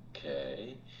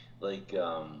 Okay. Like,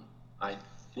 I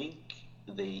think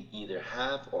they either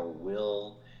have or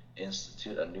will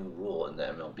institute a new rule in the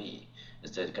MLB.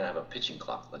 Instead, they're gonna have a pitching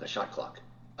clock, like a shot clock.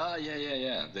 Yeah, yeah,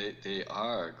 yeah. They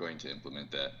are going to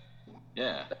implement that.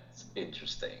 Yeah. That's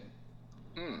interesting.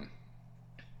 Hmm.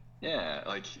 Yeah,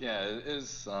 like yeah, it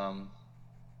is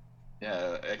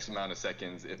yeah, X amount of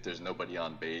seconds if there's nobody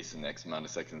on base and X amount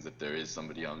of seconds if there is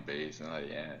somebody on base and like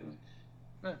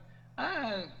yeah.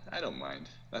 eh, I don't mind.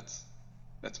 That's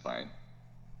fine.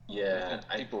 I Yeah,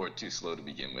 think people were too slow to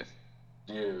begin with.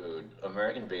 dude,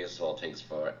 American baseball takes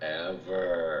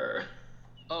forever.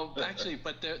 Oh, actually,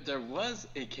 but there was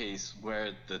a case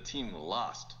where the team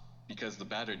lost because the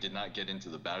batter did not get into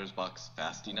the batter's box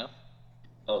fast enough.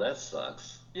 Oh, that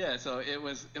sucks. Yeah, so it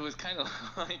was kind of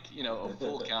like a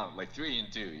full count, like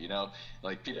 3-2.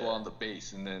 Like people Yeah. on the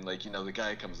base, and then like the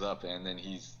guy comes up, and then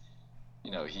he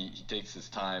takes his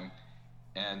time,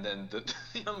 and then the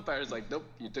umpire's like, nope,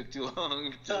 you took too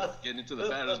long to get into the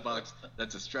batter's box.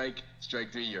 That's a strike.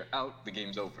 Strike three, you're out. The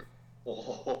game's over.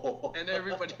 Oh, And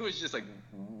everybody was just like,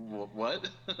 what?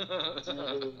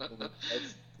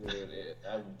 dude,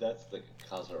 that's the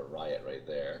cause of a riot right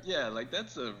there. Yeah, like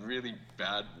that's a really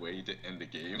bad way to end the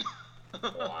game.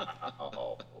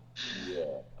 Wow. Yeah.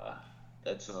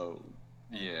 That's So,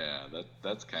 yeah,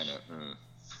 that's kind of.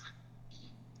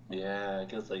 yeah,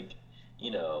 because like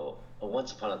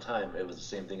once upon a time it was the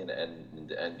same thing in the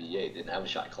NBA. It didn't have a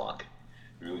shot clock.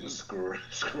 We would just screw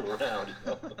around,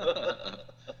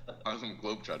 Harlem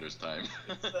Globetrotters time.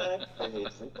 Exactly.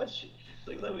 It's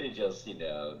like let me just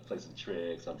play some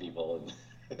tricks on people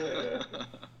and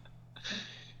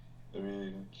I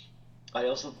mean I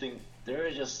also think there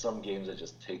are just some games that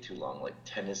just take too long. Like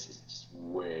tennis is just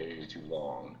way too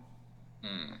long.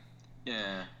 Hmm.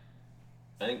 Yeah.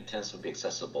 I think tennis would be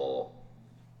accessible,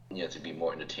 to be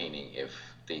more entertaining if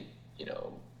they, you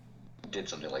know, did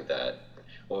something like that,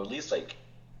 or at least like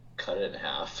cut it in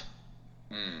half.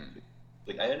 Hmm.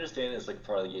 Like I understand it's like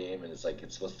part of the game, and it's like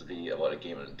it's supposed to be about a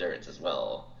game of endurance as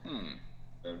well. Hmm.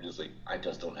 I'm just like I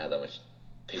just don't have that much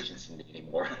patience in me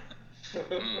anymore.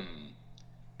 Hmm.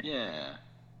 Yeah.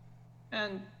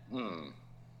 And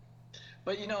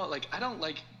but like I don't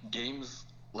like games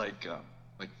like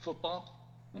football,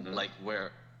 Hmm. like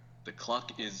where the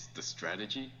clock is the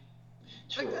strategy.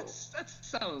 Like True. that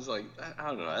sounds like I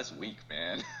don't know. That's weak,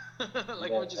 man. Like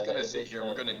Yeah, we're just gonna it sit is here.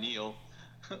 We're kind of gonna like, kneel.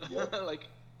 yep. Like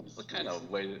what kind of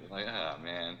way? Like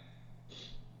man.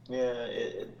 Yeah,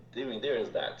 I mean there is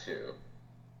that too.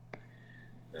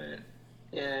 But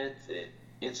yeah,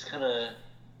 it's kind of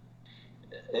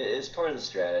it's part of the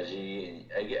strategy.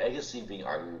 I guess see being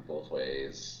argued both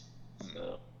ways. Hmm.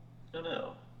 So I don't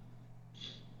know.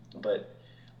 But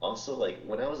also, like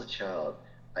when I was a child,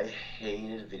 I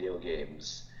hated video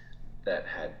games that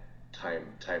had time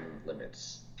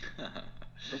limits.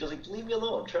 I'm just like, leave me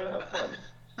alone. I'm trying to have fun.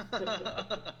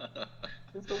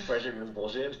 There's no pressure in this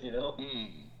bullshit. Hmm.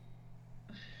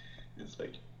 It's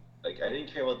like I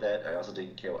didn't care about that. I also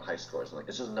didn't care about high scores. I'm like,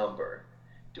 this is a number.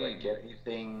 Do I Hmm. get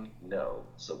anything? No.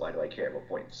 So why do I care about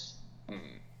points? Hmm.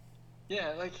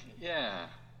 Yeah, like yeah.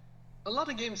 A lot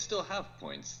of games still have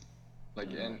points. Like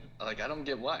and Mm-hmm. like I don't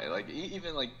get why. Like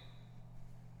even like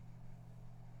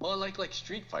well like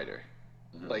Street Fighter.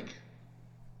 Mm-hmm. Like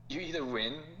you either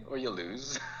win or you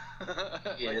lose.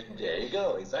 Yeah, Like there you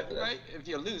go. Exactly. That's right? If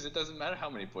you lose, it doesn't matter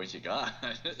how many points you got.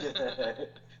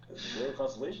 it's zero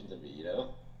consolation to me.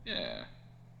 Yeah.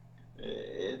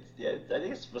 It's yeah. I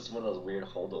think it's just one of those weird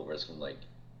holdovers from like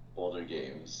older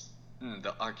games.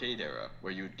 The arcade era,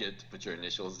 where you would get to put your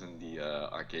initials in the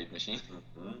arcade machine.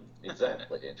 Hmm.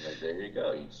 Exactly. And like there you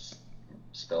go. You just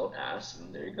spell ass,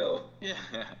 and there you go. Yeah.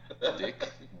 Dick.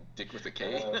 Dick with a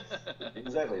K. Uh,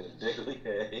 exactly.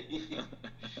 Diddly.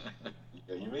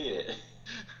 Yeah, you made it.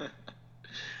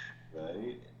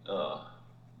 Right? Oh,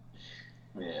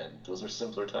 man, those are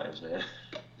simpler times, man.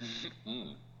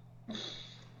 Mm.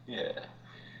 Yeah.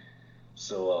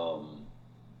 So,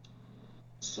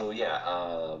 so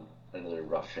yeah, another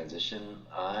rough transition.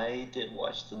 I did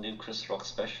watch the new Chris Rock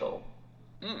special,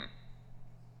 Mm.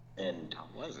 and How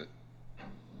was it?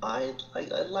 I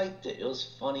liked it. It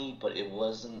was funny, but it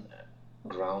wasn't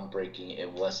groundbreaking.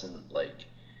 It wasn't like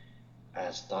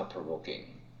as thought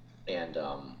provoking, and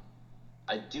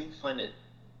I do find it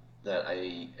that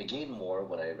I gained more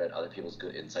when I read other people's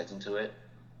good insights into it,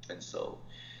 and so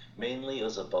mainly it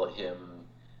was about him,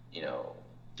 you know,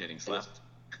 Getting I guess slapped?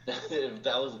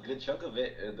 that was a good chunk of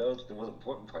it. And that was the most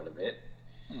important part of it.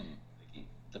 Hmm.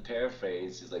 To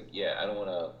paraphrase, he's like, yeah, I don't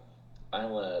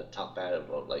wanna talk bad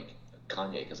about like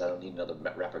Kanye because I don't need another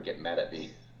rapper getting mad at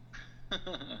me.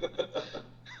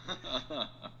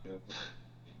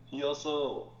 He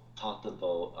also talked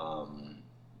about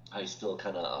how he still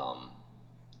kind of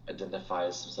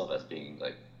identifies himself as being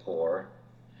like poor.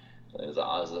 As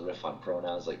a riff on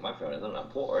pronouns, like my pronouns, I'm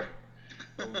poor.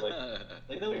 I'm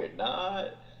like no, you're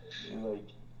not. Like,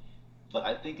 but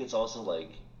I think it's also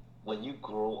like when you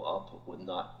grow up with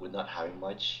not having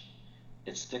much,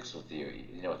 it sticks with you,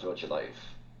 you know, throughout your life.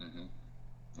 Hmm.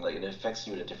 Like it affects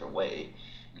you in a different way,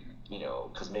 Hmm. you know,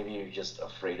 because maybe you're just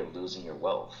afraid of losing your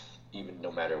wealth, even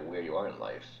no matter where you are in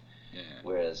life. Yeah.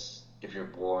 Whereas if you're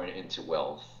born into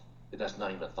wealth, that's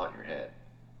not even a thought in your head.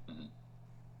 Hmm.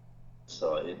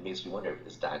 So it makes me wonder,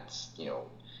 is that, you know,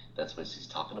 that's what he's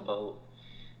talking about?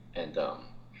 And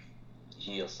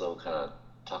he also kind of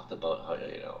talked about how,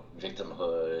 you know,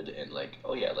 victimhood and like,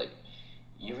 oh yeah, like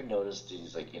you ever noticed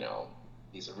these like, you know,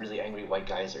 these really angry white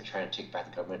guys are trying to take back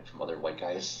the government from other white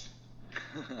guys?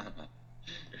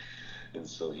 And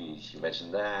so he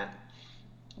mentioned that.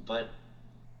 But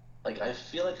like I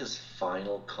feel like his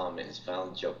final comment, his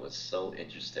final joke was so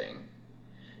interesting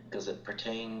because it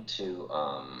pertained to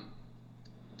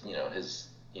you know, his,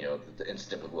 you know, the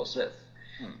incident with Will Smith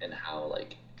Hmm. and how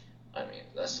like, I mean,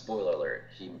 a spoiler alert.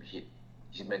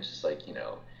 He mentions like, you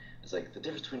know, it's like the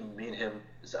difference between me and him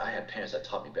is that I had parents that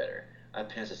taught me better. I had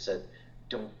parents that said,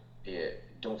 don't, yeah,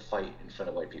 don't fight in front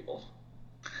of white people,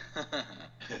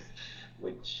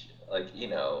 which like, you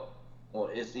know, well,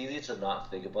 it's easy to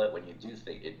not think about it. When you do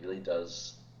think, it really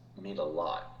does mean a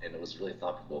lot, and it was really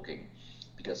thought provoking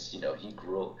because you know he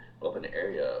grew up in an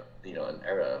area, you know, an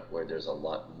era where there's a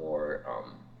lot more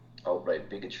outright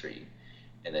bigotry,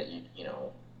 and that you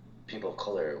know people of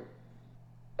color,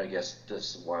 I guess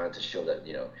this wanted to show that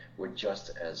you know we're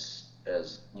just as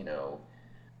you know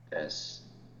as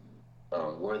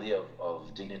worthy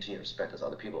of dignity and respect as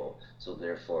other people. So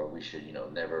therefore, we should you know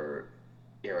never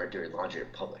air our dirty laundry in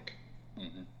public.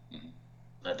 Hmm. Hmm.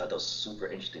 And I thought that was super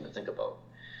interesting to think about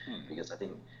Hmm. because I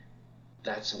think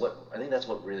that's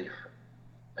what really hurt,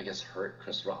 I guess hurt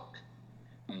Chris Rock.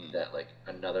 Hmm. That like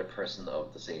another person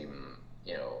of the same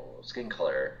you know skin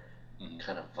color Hmm.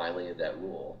 kind of violated that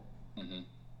rule Hmm.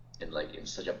 in like in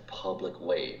such a public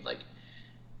way. Like,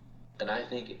 and I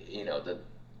think you know the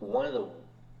one of the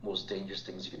most dangerous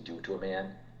things you can do to a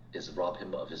man is rob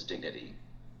him of his dignity.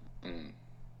 Hmm.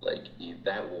 Like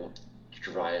that will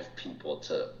drive people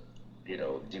to you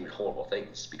know do horrible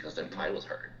things because their Hmm. pride was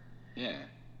hurt, Yeah.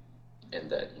 and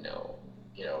that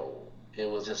you know it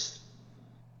was just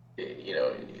you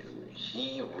know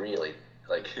he really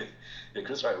like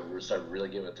Chris Rock started really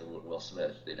giving it to Will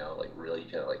Smith, you know, like really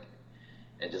kind of like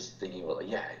and just thinking, well, like,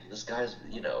 yeah, this guy's,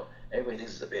 you know, everybody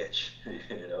thinks he's a bitch,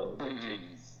 you know, like, Hmm.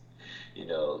 jeez, you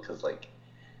know, because like,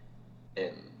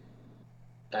 and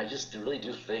I just really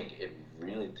do think it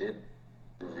really did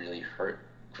really hurt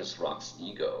Chris Rock's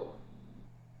ego,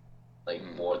 like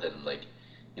Hmm. more than like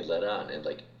he let on, and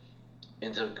like,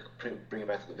 and to bring it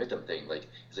back to the victim thing, like,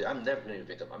 he's like, I'm never gonna be a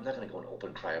victim. I'm not gonna go and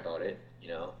open cry about it, you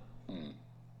know. Hmm.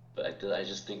 But I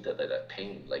just think that that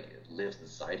pain like lives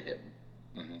inside him,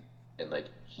 Hmm. and like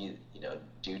he, you know,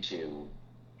 due to,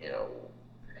 you know,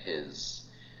 his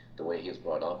the way he was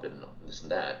brought up and this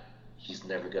and that, he's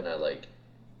never gonna like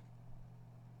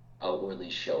outwardly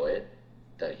show it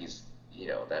that he's, you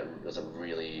know, that was a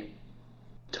really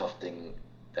tough thing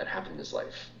that happened in his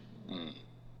life. Hmm.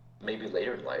 Maybe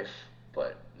later in life,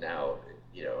 but now,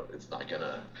 you know, it's not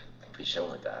gonna be shown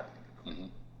like that. Hmm.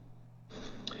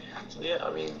 So yeah,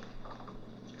 I mean,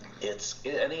 I think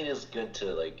it is good to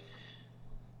like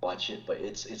watch it, but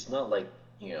it's not like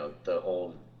you know the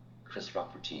old Chris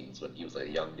Rock routines when he was like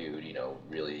a young dude, you know,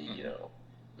 really you Hmm. know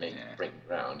Yeah. breaking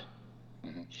ground.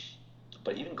 Hmm.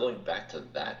 But even going back to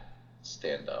that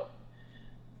stand up,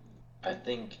 I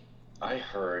think I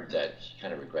heard that he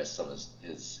kind of regrets some of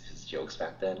his jokes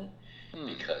back then, Hmm.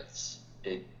 because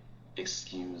it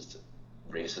excused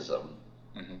racism.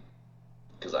 Hmm.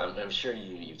 Because I'm sure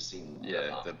you've seen the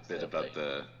Yeah, the bit stuff, about right?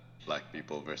 the black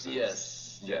people versus.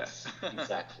 Yes, Yeah. yes,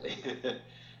 exactly.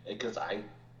 Because I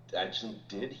actually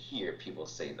did hear people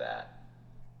say that,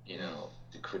 Mm.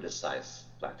 to criticize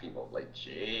black people. Like,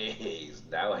 jeez,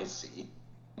 now I see.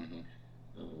 Hmm.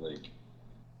 I'm like,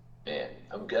 man,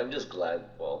 I'm just glad.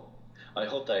 Well, I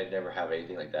hope that I never have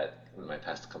anything like that in my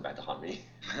past to come back to haunt me.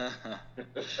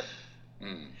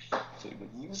 Mm. So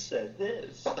you said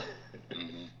this.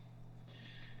 Hmm.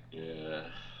 Yeah,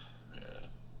 yeah.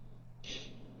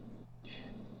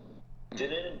 Mm.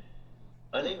 Didn't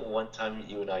I Mm. think one time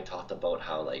you and I talked about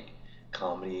how like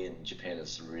comedy in Japan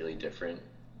is really different.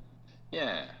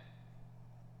 Yeah.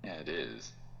 Yeah, it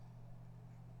is.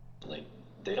 Like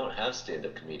they don't have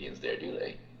stand-up comedians there, do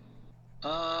they?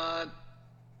 Uh,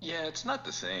 yeah, it's not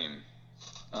the same.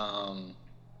 Um,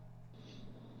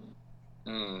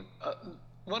 uh,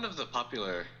 one of the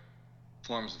popular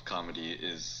forms of comedy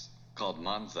is called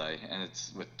manzai, and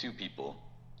it's with two people.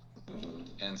 Hmm.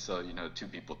 And so, two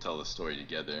people tell the story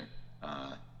together.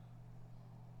 Uh,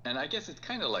 and I guess it's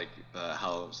kind of like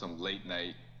how some late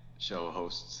night show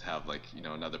hosts have, like,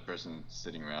 another person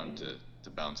sitting around to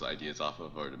bounce ideas off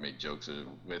of or to make jokes or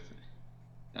with.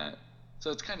 Uh,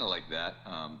 so it's kind of like that.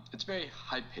 It's very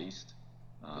high paced,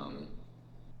 um, Hmm.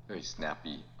 very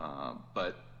snappy,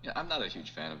 but I'm not a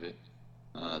huge fan of it.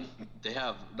 Uh, Hmm. they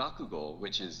have rakugo,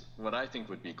 which is what I think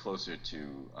would be closer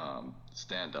to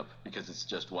stand up because it's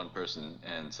just one person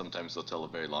and sometimes they'll tell a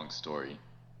very long story,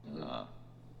 uh,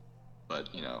 but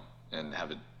and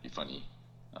have it be funny.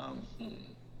 Um,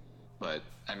 Hmm. but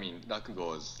I mean,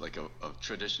 rakugo is like a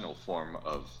traditional form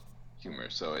of humor,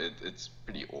 so it's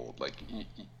pretty old. Like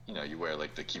you wear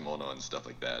like the kimono and stuff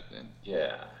like that, and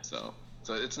Yeah. so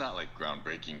it's not like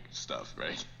groundbreaking stuff,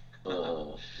 right?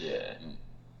 Yeah. Mm.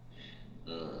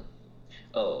 Mm.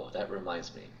 Oh, that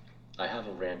reminds me. I have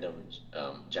a random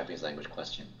Japanese language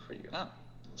question for you. Oh.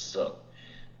 So,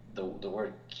 the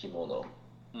word kimono,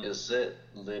 Hmm. is it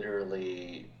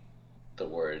literally the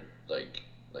word like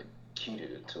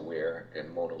kiru to wear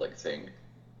and mono like thing?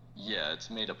 Yeah, it's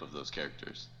made up of those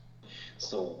characters.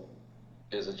 So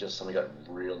is it just somebody got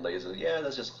real lazy? Yeah,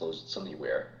 that's just clothes, something you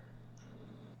wear.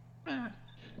 Eh,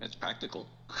 it's practical.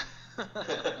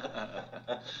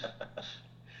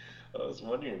 I was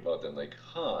wondering about that,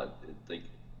 like,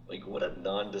 like what a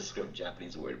nondescript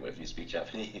Japanese word if you speak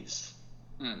Japanese.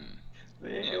 Hmm.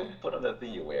 There you go, Yeah. put on that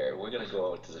thing you wear. We're gonna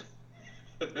go out to.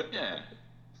 Yeah.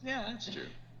 Yeah, that's true.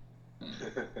 Hmm.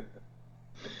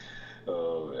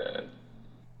 Oh man.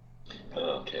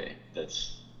 Okay,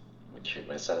 that's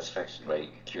my satisfaction, my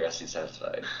curiosity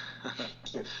satisfied.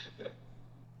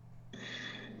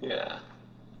 Yeah.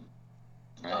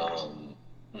 Right. Um.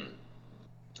 Hmm.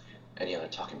 Any other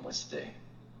talking points today?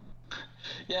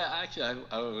 Yeah, actually,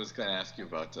 I was going to ask you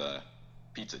about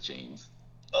pizza chains.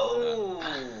 Uh, Oh,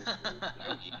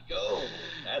 there we go.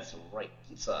 That's right,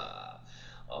 pizza.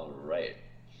 All right,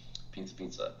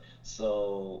 pizza.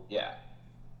 So yeah,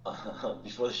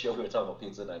 before the show we were talking about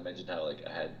pizza, and I mentioned how like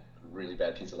I had really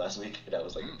bad pizza last week, and I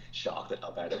was like mm. shocked at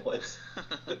how bad it was.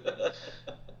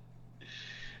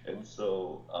 And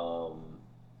so,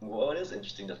 what is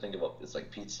interesting to think about is like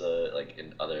pizza, like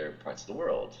in other parts of the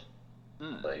world.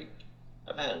 Mm. Like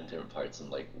I've had it in different parts, and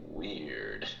like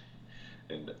weird.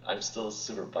 And I'm still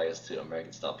super biased to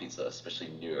American style pizza, especially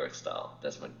New York style.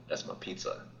 That's my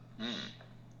pizza. Mm.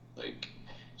 Like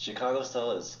Chicago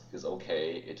style is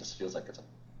okay. It just feels like it's a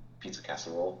pizza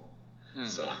casserole.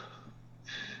 So Mm.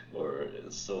 or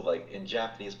so like in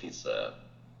Japanese pizza,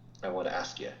 I want to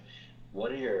ask you,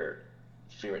 what are your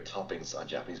favorite toppings on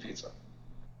Japanese pizza?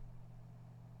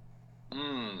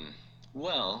 Mm.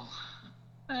 Well,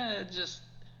 just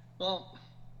well,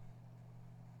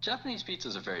 Japanese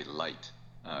pizzas are very light,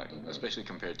 Mm-hmm. especially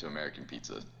compared to American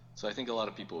pizza. So I think a lot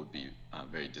of people would be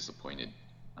very disappointed.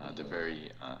 They're Mm-hmm.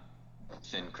 very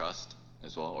thin crust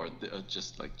as well, or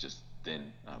just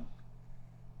thin.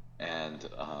 And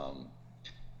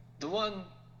the one,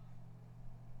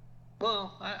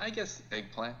 well, I guess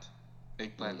eggplant,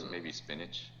 and Mm-hmm. maybe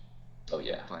spinach, Oh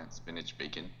yeah, eggplant, spinach,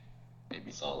 bacon,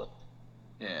 maybe. solid.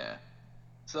 Yeah.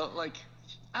 So like,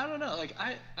 I don't know. Like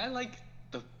I like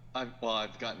the I've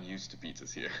gotten used to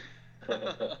pizzas here,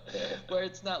 where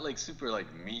it's not like super like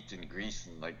meat and grease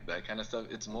and like that kind of stuff.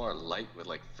 It's more light with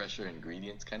like fresher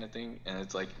ingredients kind of thing, and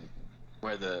it's like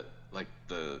where the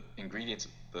ingredients,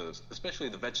 especially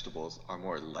the vegetables, are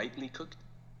more lightly cooked,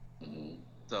 Mm-hmm.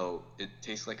 so it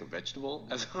tastes like a vegetable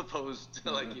as opposed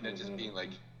to like just being like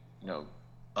you know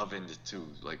ovened to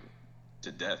like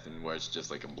to death and where it's just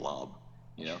like a blob,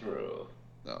 you know. True.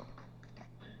 So.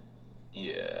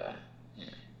 Yeah. Yeah.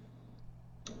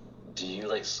 Do you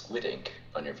like squid ink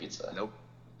on your pizza? Nope.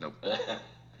 Nope.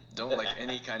 Don't like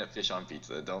any kind of fish on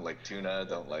pizza. Don't like tuna.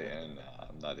 Don't like, and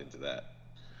I'm not into that.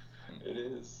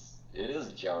 It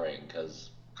is jarring because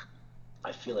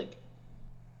I feel like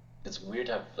it's weird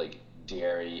to have like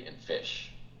dairy and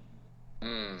fish. It's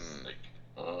Hmm.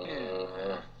 like,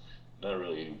 Yeah. not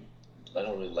really. I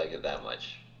don't really like it that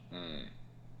much. Hmm.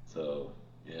 So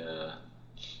yeah,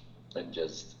 and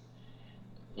just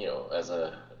as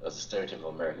a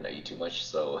stereotypical American, I eat too much.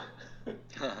 So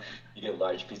you get a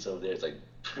large pizza over there. It's like,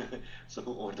 so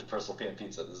who ordered the personal pan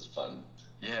pizza? This is fun.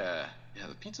 Yeah. Yeah.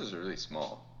 The pizzas are really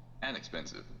small and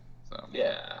expensive. So.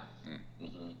 Yeah. Hmm.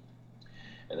 hmm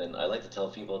And then I like to tell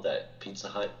people that Pizza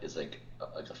Hut is like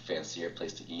a fancier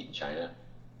place to eat in China.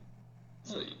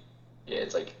 So Hmm. yeah,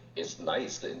 it's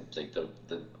nice and like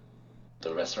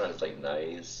the restaurant is like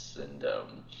nice and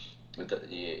with the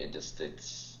yeah, it just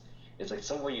it's like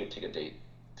somewhere you take a date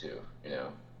to.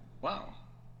 Wow.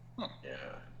 Huh. Yeah.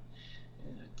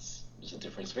 Yeah, it's a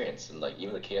different experience and like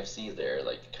even the KFC there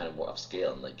like kind of more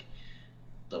upscale and like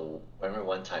the I remember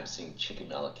one time seeing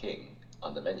chicken a la king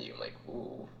on the menu. I'm like,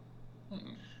 ooh,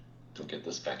 Hmm. don't get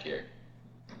this back here.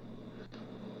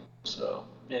 So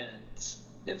yeah,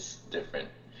 it's different.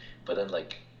 But then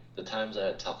like the times I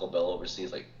had Taco Bell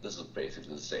overseas, like this is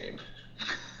basically the same.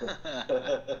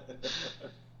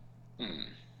 Hmm.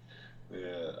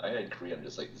 Yeah, I had Korea. I'm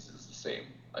just like this is the same.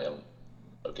 I don't.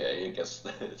 Okay, I guess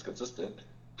it's consistent.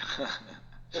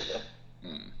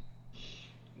 Hmm.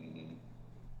 Mm,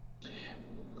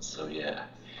 so yeah.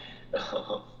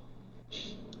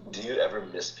 Do you ever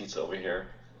miss pizza over here?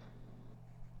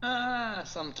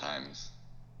 Sometimes.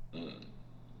 Mm.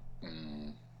 Hmm.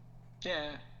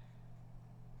 Yeah.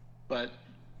 But,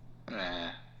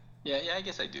 yeah, I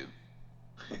guess I do.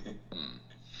 Hmm.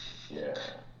 Yeah,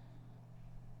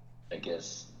 I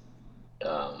guess.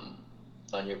 Um,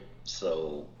 on your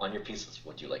pizzas,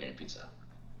 what do you like on your pizza?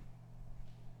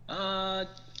 Uh,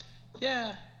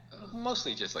 yeah,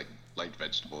 mostly just like light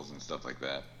vegetables and stuff like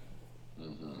that.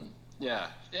 hmm Yeah,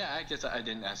 yeah. I guess I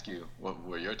didn't ask you what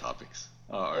were your topics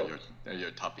or Oh,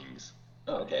 your toppings.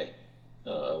 oh, okay.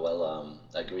 Well,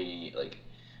 I agree. Like,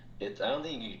 I don't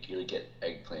think you can really get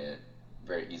eggplant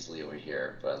very easily over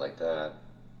here, but I like that.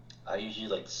 I usually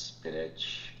like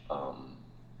spinach,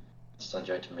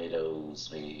 sun-dried tomatoes,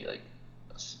 maybe like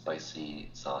a spicy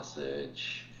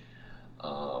sausage.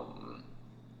 Um,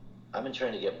 I've been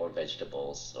trying to get more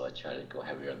vegetables, so I try to go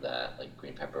heavier on that, like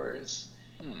green peppers.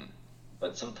 Hmm.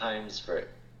 But sometimes for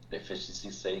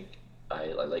efficiency's sake, I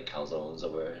like calzones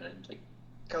over, and like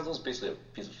calzones basically a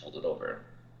pizza folded over.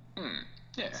 Hmm.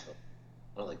 Yeah. So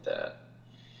I don't like that.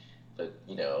 But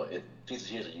pizzas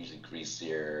here are usually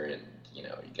greasier, and you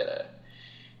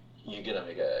gotta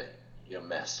make a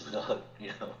mess with all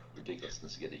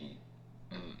ridiculousness you gotta eat.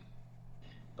 Hmm.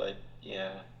 But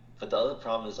yeah, but the other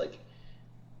problem is like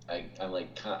I'm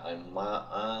like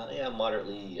yeah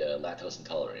moderately lactose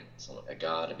intolerant, so I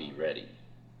gotta be ready.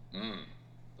 Hmm.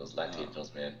 Those Oh. lactate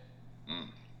pills, man. Hmm.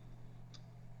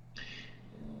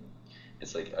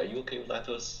 It's like, are you okay with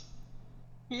lactose?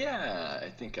 Yeah, I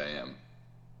think I am.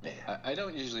 Man, I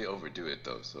don't usually overdo it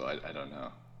though, so I don't know.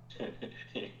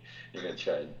 you're gonna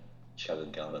try and shove a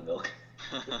gallon of milk.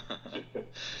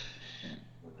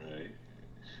 Right.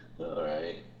 All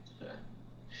right.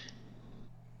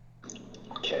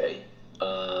 Okay.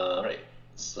 All right.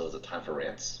 So is it time for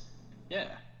rants? Yeah.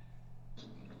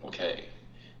 Okay.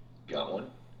 Got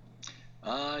one?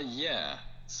 Yeah.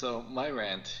 So my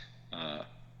rant, uh,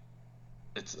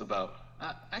 it's about.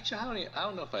 Actually, I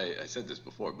don't know if I said this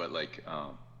before, but like,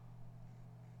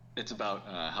 it's about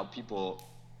how people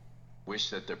wish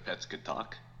that their pets could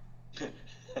talk, and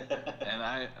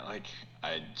I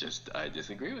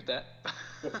disagree with that.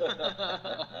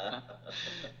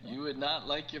 You would not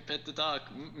like your pet to talk.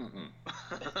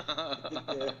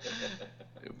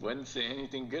 It wouldn't say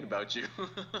anything good about you.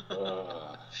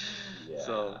 uh,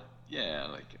 So yeah. yeah,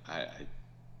 like I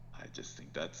just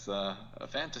think that's a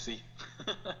fantasy.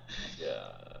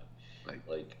 Yeah. Like,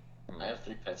 Like, I mm, have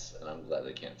three pets, and I'm glad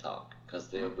they can't talk because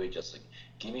they'll be just like,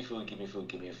 "Give me food, give me food,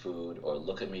 give me food," or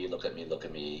 "Look at me, look at me, look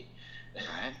at me,"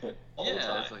 right? all the Yeah,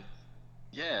 it's time. like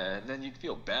yeah, and then you'd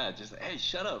feel bad, just like, hey,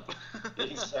 shut up.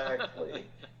 Exactly.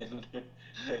 And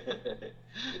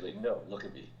you're like, "No, look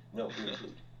at me. No, give me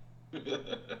food."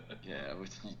 Yeah,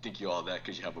 you think you all that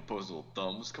because you have opposable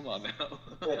thumbs? Come on now.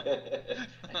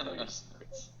 I know your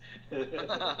secrets.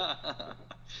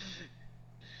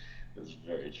 It's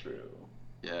very true.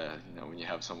 Yeah, when you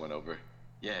have someone over.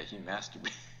 Yeah, he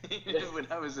masturbated when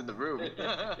I was in the room.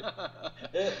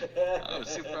 I was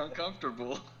super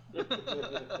uncomfortable. Imagine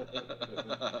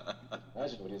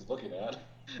what he's looking at.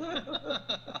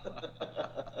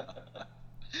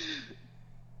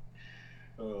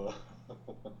 Oh.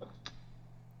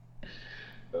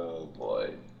 Oh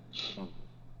boy.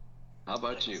 How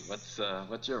about you? Nice. What's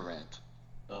your rant?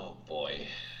 Oh boy.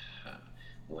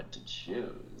 What to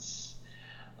choose?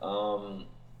 Um,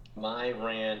 my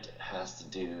rant has to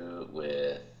do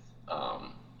with,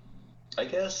 um, I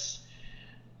guess,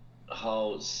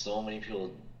 how so many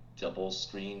people double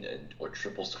screen and or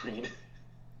triple screen.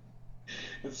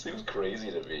 It seems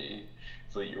crazy to me.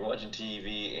 So you're watching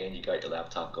TV and you got your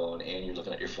laptop going and you're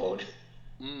looking at your phone.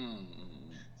 Mm,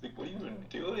 It's like, what are you even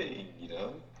doing? You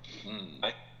know? mm,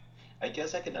 I I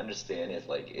guess I can understand if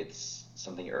like it's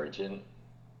something urgent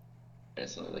or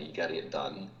something like you gotta get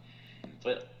done.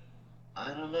 But I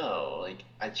don't know. Like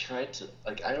I try to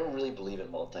like I don't really believe in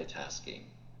multitasking.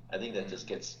 I think that just mm,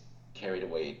 gets carried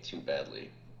away too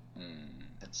badly. mm,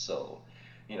 And so,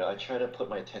 I try to put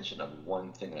my attention on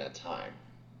one thing at a time,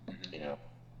 mm, you know,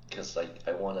 because like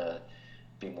I want to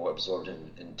be more absorbed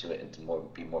into it and to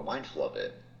be more mindful of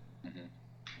it. mm,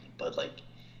 But like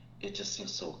it just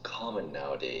seems so common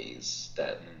nowadays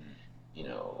that, mm,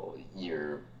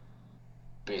 you're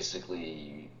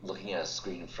basically looking at a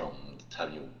screen from the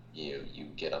time you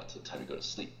get up to the time you go to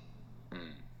sleep.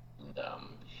 mm, And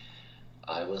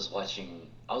I was watching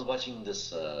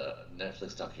this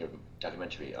Netflix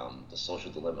documentary, The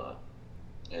Social Dilemma,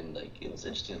 and like it was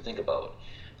interesting to think about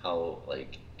how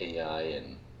like AI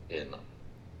and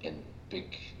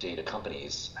big data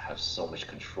companies have so much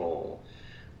control,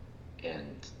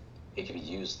 and it can be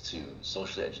used to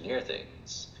socially engineer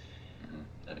things. mm,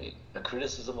 I mean, a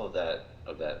criticism of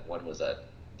that one was that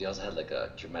they also had like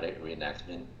a dramatic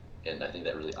reenactment, and I think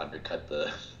that really undercut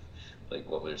the like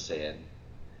what we were saying.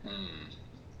 mm,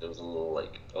 It was a little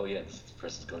like, oh yeah, this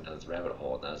person's going down this rabbit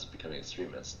hole, and now it's becoming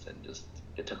extremist, and just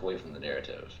it took away from the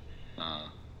narrative. uh,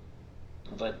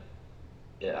 But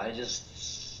yeah,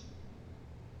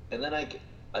 and then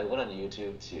I went on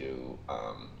YouTube to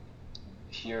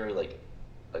hear like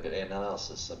an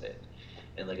analysis of it,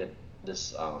 and like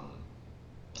this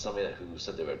somebody who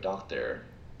said they were a doctor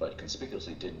but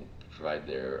conspicuously didn't provide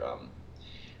their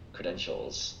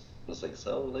credentials was like,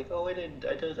 so like, oh, I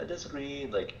disagree.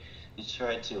 Like he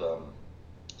tried to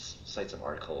cite some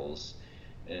articles,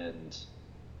 and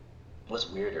what's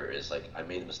weirder is like I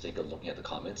made the mistake of looking at the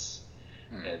comments,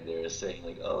 mm, and they're saying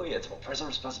like, oh yeah, it's about personal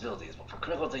responsibility, it's about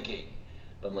critical thinking,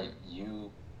 but like mm,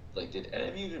 did any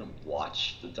of you even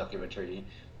watch the documentary?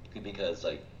 Because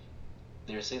like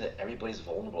they're saying that everybody's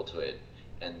vulnerable to it,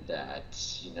 and that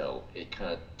it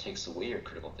kind of takes away your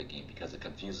critical thinking because it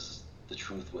confuses the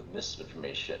truth with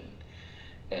misinformation,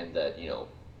 and that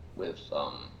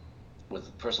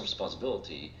with personal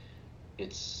responsibility,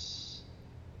 it's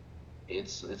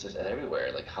it's just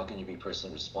everywhere. Like, how can you be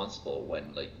personally responsible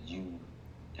when like you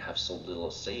have so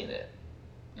little say in it,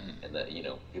 mm, and that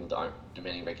people aren't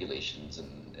demanding regulations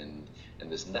and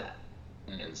this and that.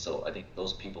 mm, And so I think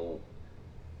those people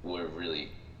were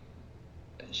really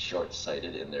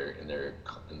short-sighted in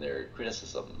their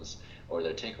criticisms or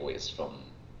their takeaways from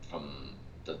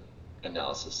the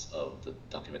analysis of the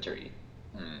documentary.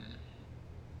 mm,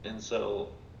 And so,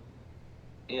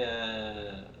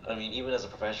 yeah, I mean, even as a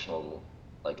professional,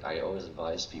 like I always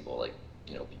advise people, like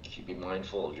be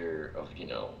mindful of your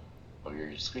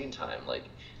screen time. Like,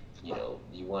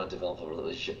 you want to develop a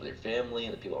relationship with your family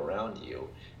and the people around you,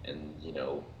 and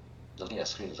looking at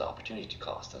screens is an opportunity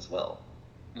cost as well.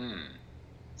 mm.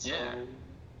 Yeah, So,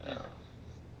 yeah,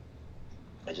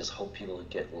 I just hope people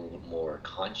get a little bit more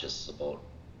conscious about,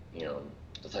 you know,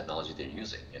 the technology they're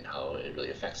using and how it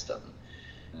really affects them.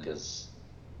 mm, Because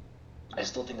I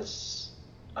still think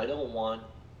I don't want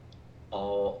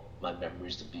all my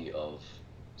memories to be of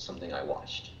something I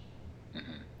watched mm,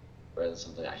 rather than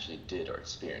something I actually did or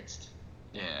experienced.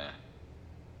 yeah,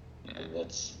 yeah, And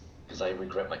that's because I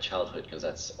regret my childhood because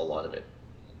that's a lot of it,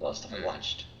 a lot of stuff I mm,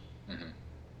 watched. mm,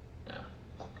 Yeah.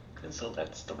 And so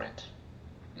that's the rant.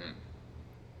 mm.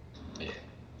 Yeah.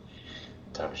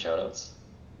 Time for shoutouts?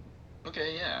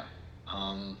 Okay, yeah.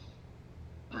 Um,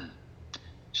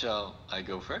 shall I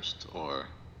go first or?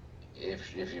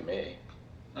 If you may.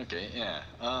 Okay,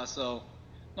 yeah. So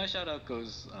my shout out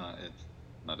goes. It's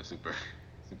not a super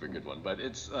super good one, but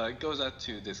it goes out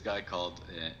to this guy called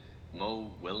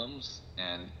Mo Willems,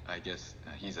 and I guess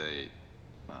he's a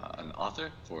an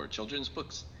author for children's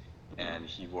books, and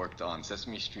he worked on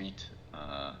Sesame Street,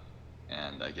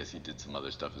 and I guess he did some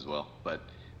other stuff as well. But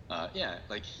yeah,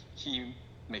 like he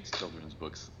makes children's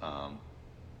books.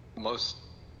 Most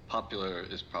popular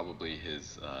is probably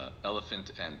his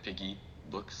Elephant and Piggy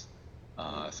books,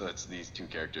 So it's these two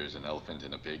characters, an elephant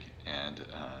and a pig, and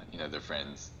they're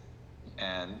friends.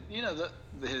 And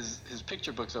his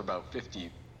picture books are about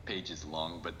 50 pages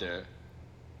long, but they're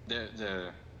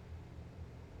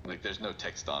like there's no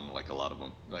text on like a lot of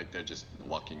them. Like they're just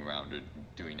walking around or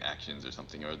doing actions or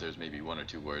something, or there's maybe one or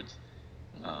two words.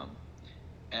 Um,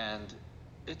 and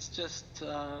it's just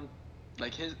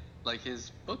like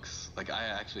his books. Like I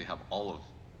actually have all of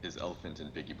his Elephant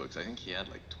and Piggy books. I think he had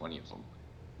like 20 of them,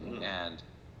 Mm. and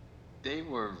they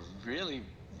were really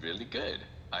really good.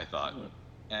 I thought, Mm.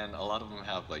 and a lot of them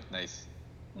have like nice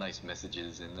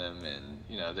messages in them, and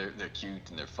they're cute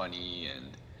and they're funny,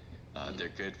 and they're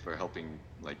good for helping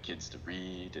like kids to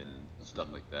read and stuff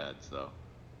like that. So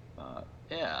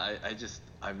yeah,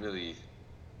 I really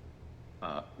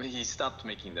he stopped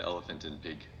making the Elephant and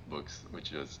Pig books,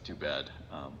 which was too bad.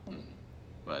 Mm.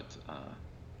 But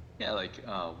yeah, like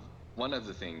one of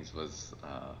the things was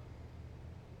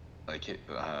like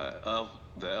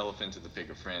the elephant and the pig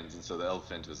are friends, and so the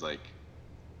elephant was like,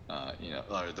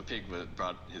 or the pig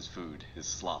brought his food, his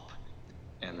slop,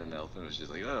 and then the elephant was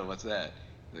just like, oh, what's that?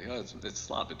 He's like, oh, it's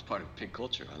slop. It's part of pig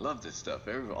culture. I love this stuff.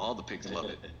 All the pigs love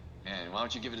it. And why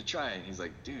don't you give it a try? And he's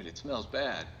like, dude, it smells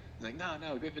bad. He's like,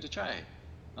 no, give it a try.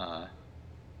 Uh,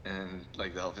 and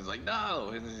like the elephant's like,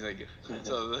 no, and he's like,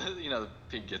 so the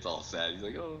pig gets all sad. He's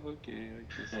like, oh, okay,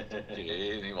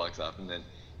 okay, and he walks off, and then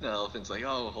the elephant's like,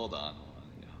 oh, hold on,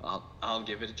 I'll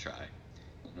give it a try.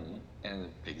 Mhm. And the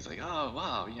pig's like, oh,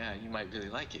 wow, yeah, you might really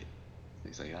like it.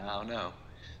 He's like, I don't know.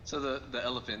 So the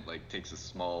elephant like takes a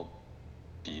small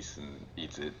piece and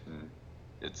eats it, and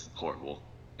it's horrible.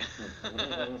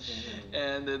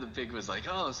 And then the pig was like,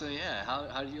 oh, so yeah,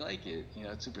 how do you like it?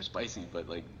 It's super spicy, but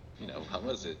like, how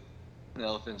was it? And the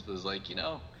elephant was like,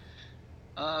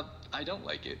 I don't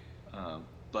like it,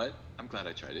 but I'm glad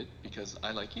I tried it because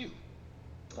I like you.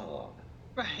 Oh,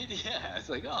 Right? Yeah. It's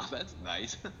like, oh, that's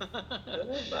nice. that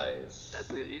is nice.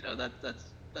 That's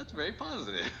that's very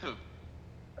positive.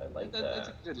 I like That's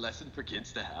a that. good lesson for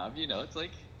kids to have. It's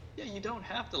like, yeah, you don't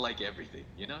have to like everything.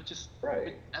 Just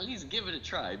Right. at least give it a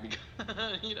try because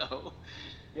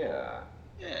Yeah.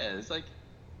 yeah, it's like,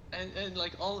 and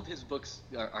like all of his books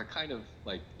are kind of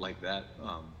like that.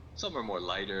 Some are more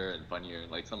lighter and funnier,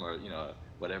 and like some are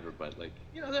whatever, but like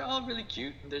they're all really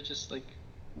cute, and they're just like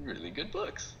really good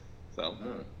books. So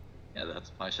Mm. yeah,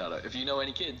 that's my shout out. If you know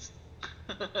any kids,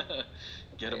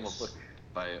 get them a book Nice.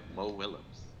 by Mo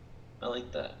Willems. I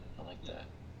like that. I like that.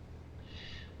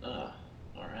 Ah,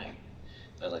 all right.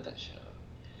 I like that show.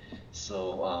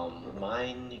 So,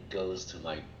 mine goes to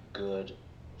my good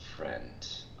friend,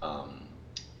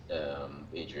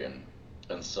 Adrian.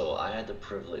 And so I had the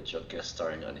privilege of guest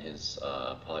starring on his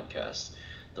podcast,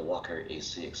 The Walker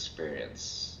AC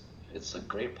Experience. It's a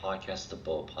great podcast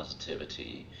about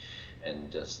positivity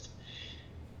and just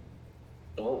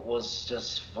what was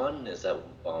just fun is that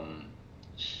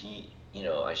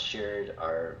I shared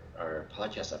our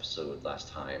podcast episode last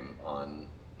time on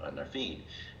our feed,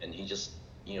 and he just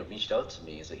reached out to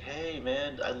me. He's like, "Hey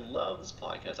man, I love this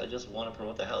podcast. I just want to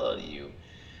promote the hell out of you."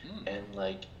 Mm, And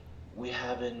like we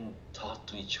haven't talked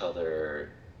to each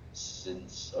other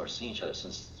since or seen each other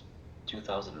since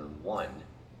 2001,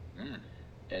 mm,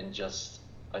 and just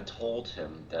I told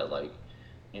him that like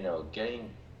getting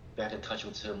back in touch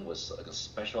with him was like a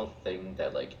special thing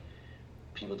that like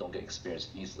people don't get experienced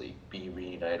easily, being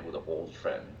reunited with an old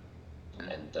friend.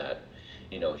 mm, And that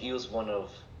he was one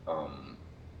of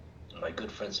my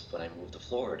good friends when I moved to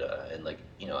Florida. And like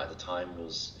at the time it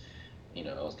was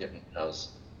I was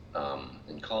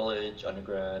in college,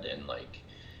 undergrad, and like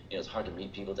it's hard to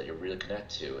meet people that you really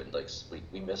connect to. And like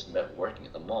we just met working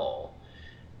at the mall,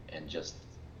 and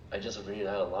I just really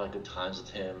had a lot of good times with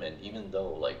him. And even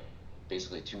though like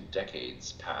basically 2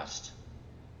 decades passed,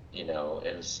 and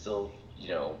it's still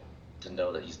to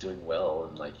know that he's doing well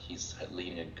and like he's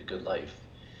leading a good life.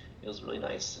 It was really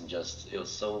nice, and just it was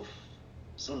so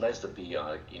nice to be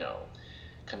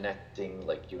connecting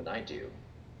like you and I do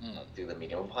mm, through the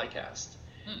medium of a podcast.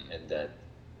 mm. And that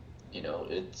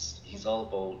it's he's all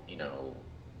about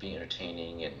being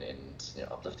entertaining and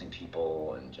uplifting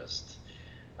people, and just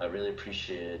I really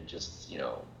appreciated just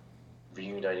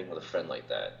reuniting with a friend like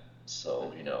that.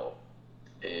 So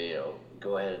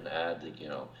go ahead and add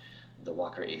the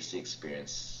Walker AC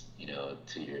experience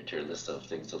to your list of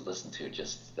things to listen to.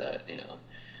 Just that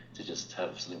to just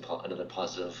have something another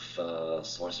positive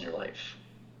source in your life.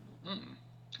 Hmm.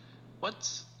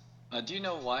 What's do you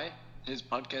know why his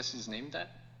podcast is named that?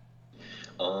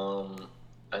 Um,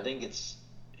 I think it's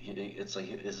like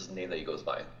it's his name that he goes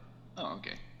by. Oh,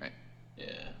 okay, right.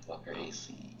 Yeah, Walker Oh,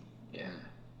 AC. Yeah.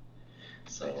 hmm,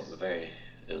 So nice.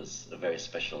 it was a very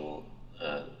special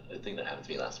I think that happened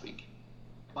to me last week.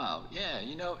 Wow, yeah,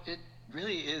 it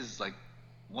really is like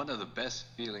one of the best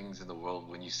feelings in the world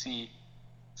when you see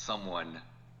someone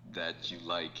that you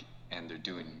like and they're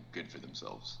doing good for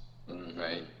themselves,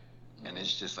 right? Mm-hmm. And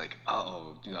it's just like,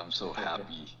 oh, dude, I'm so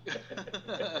happy.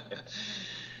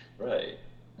 Right.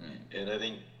 Mm, And I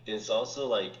think it's also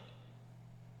like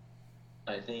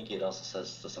I think it also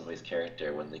says to somebody's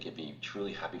character when they can be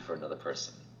truly happy for another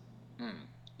person. mm,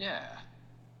 yeah,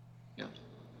 yep.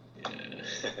 Yeah.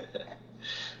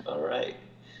 All right.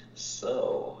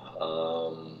 So,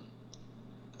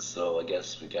 so I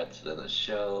guess we got to the end of the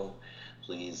show.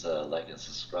 Please like and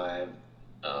subscribe.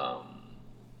 Um,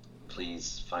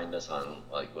 please find us on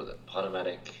like was it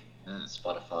Podomatic, Mm,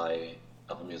 Spotify,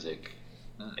 Apple Music,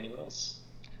 mm. anywhere else?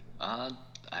 Uh,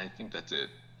 I think that's it.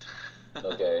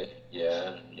 Okay,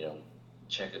 yeah,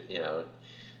 check it.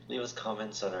 Leave us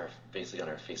comments on our basically on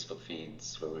our Facebook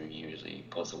feeds where we usually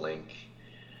post a link.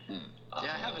 Mm.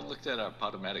 Yeah, I haven't Uh, looked at our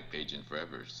Podomatic page in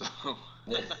forever, so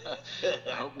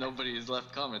I hope nobody has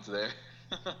left comments there.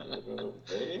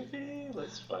 maybe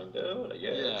let's find out. I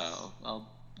Yeah, guess.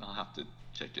 I'll have to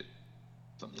check it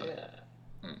sometime. Yeah.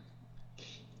 Mm.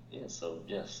 Yeah. So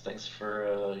yes, thanks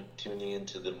for tuning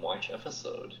into the March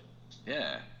episode.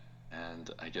 Yeah, and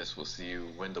I guess we'll see you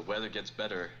when the weather gets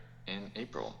better in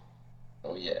April.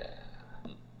 Oh yeah.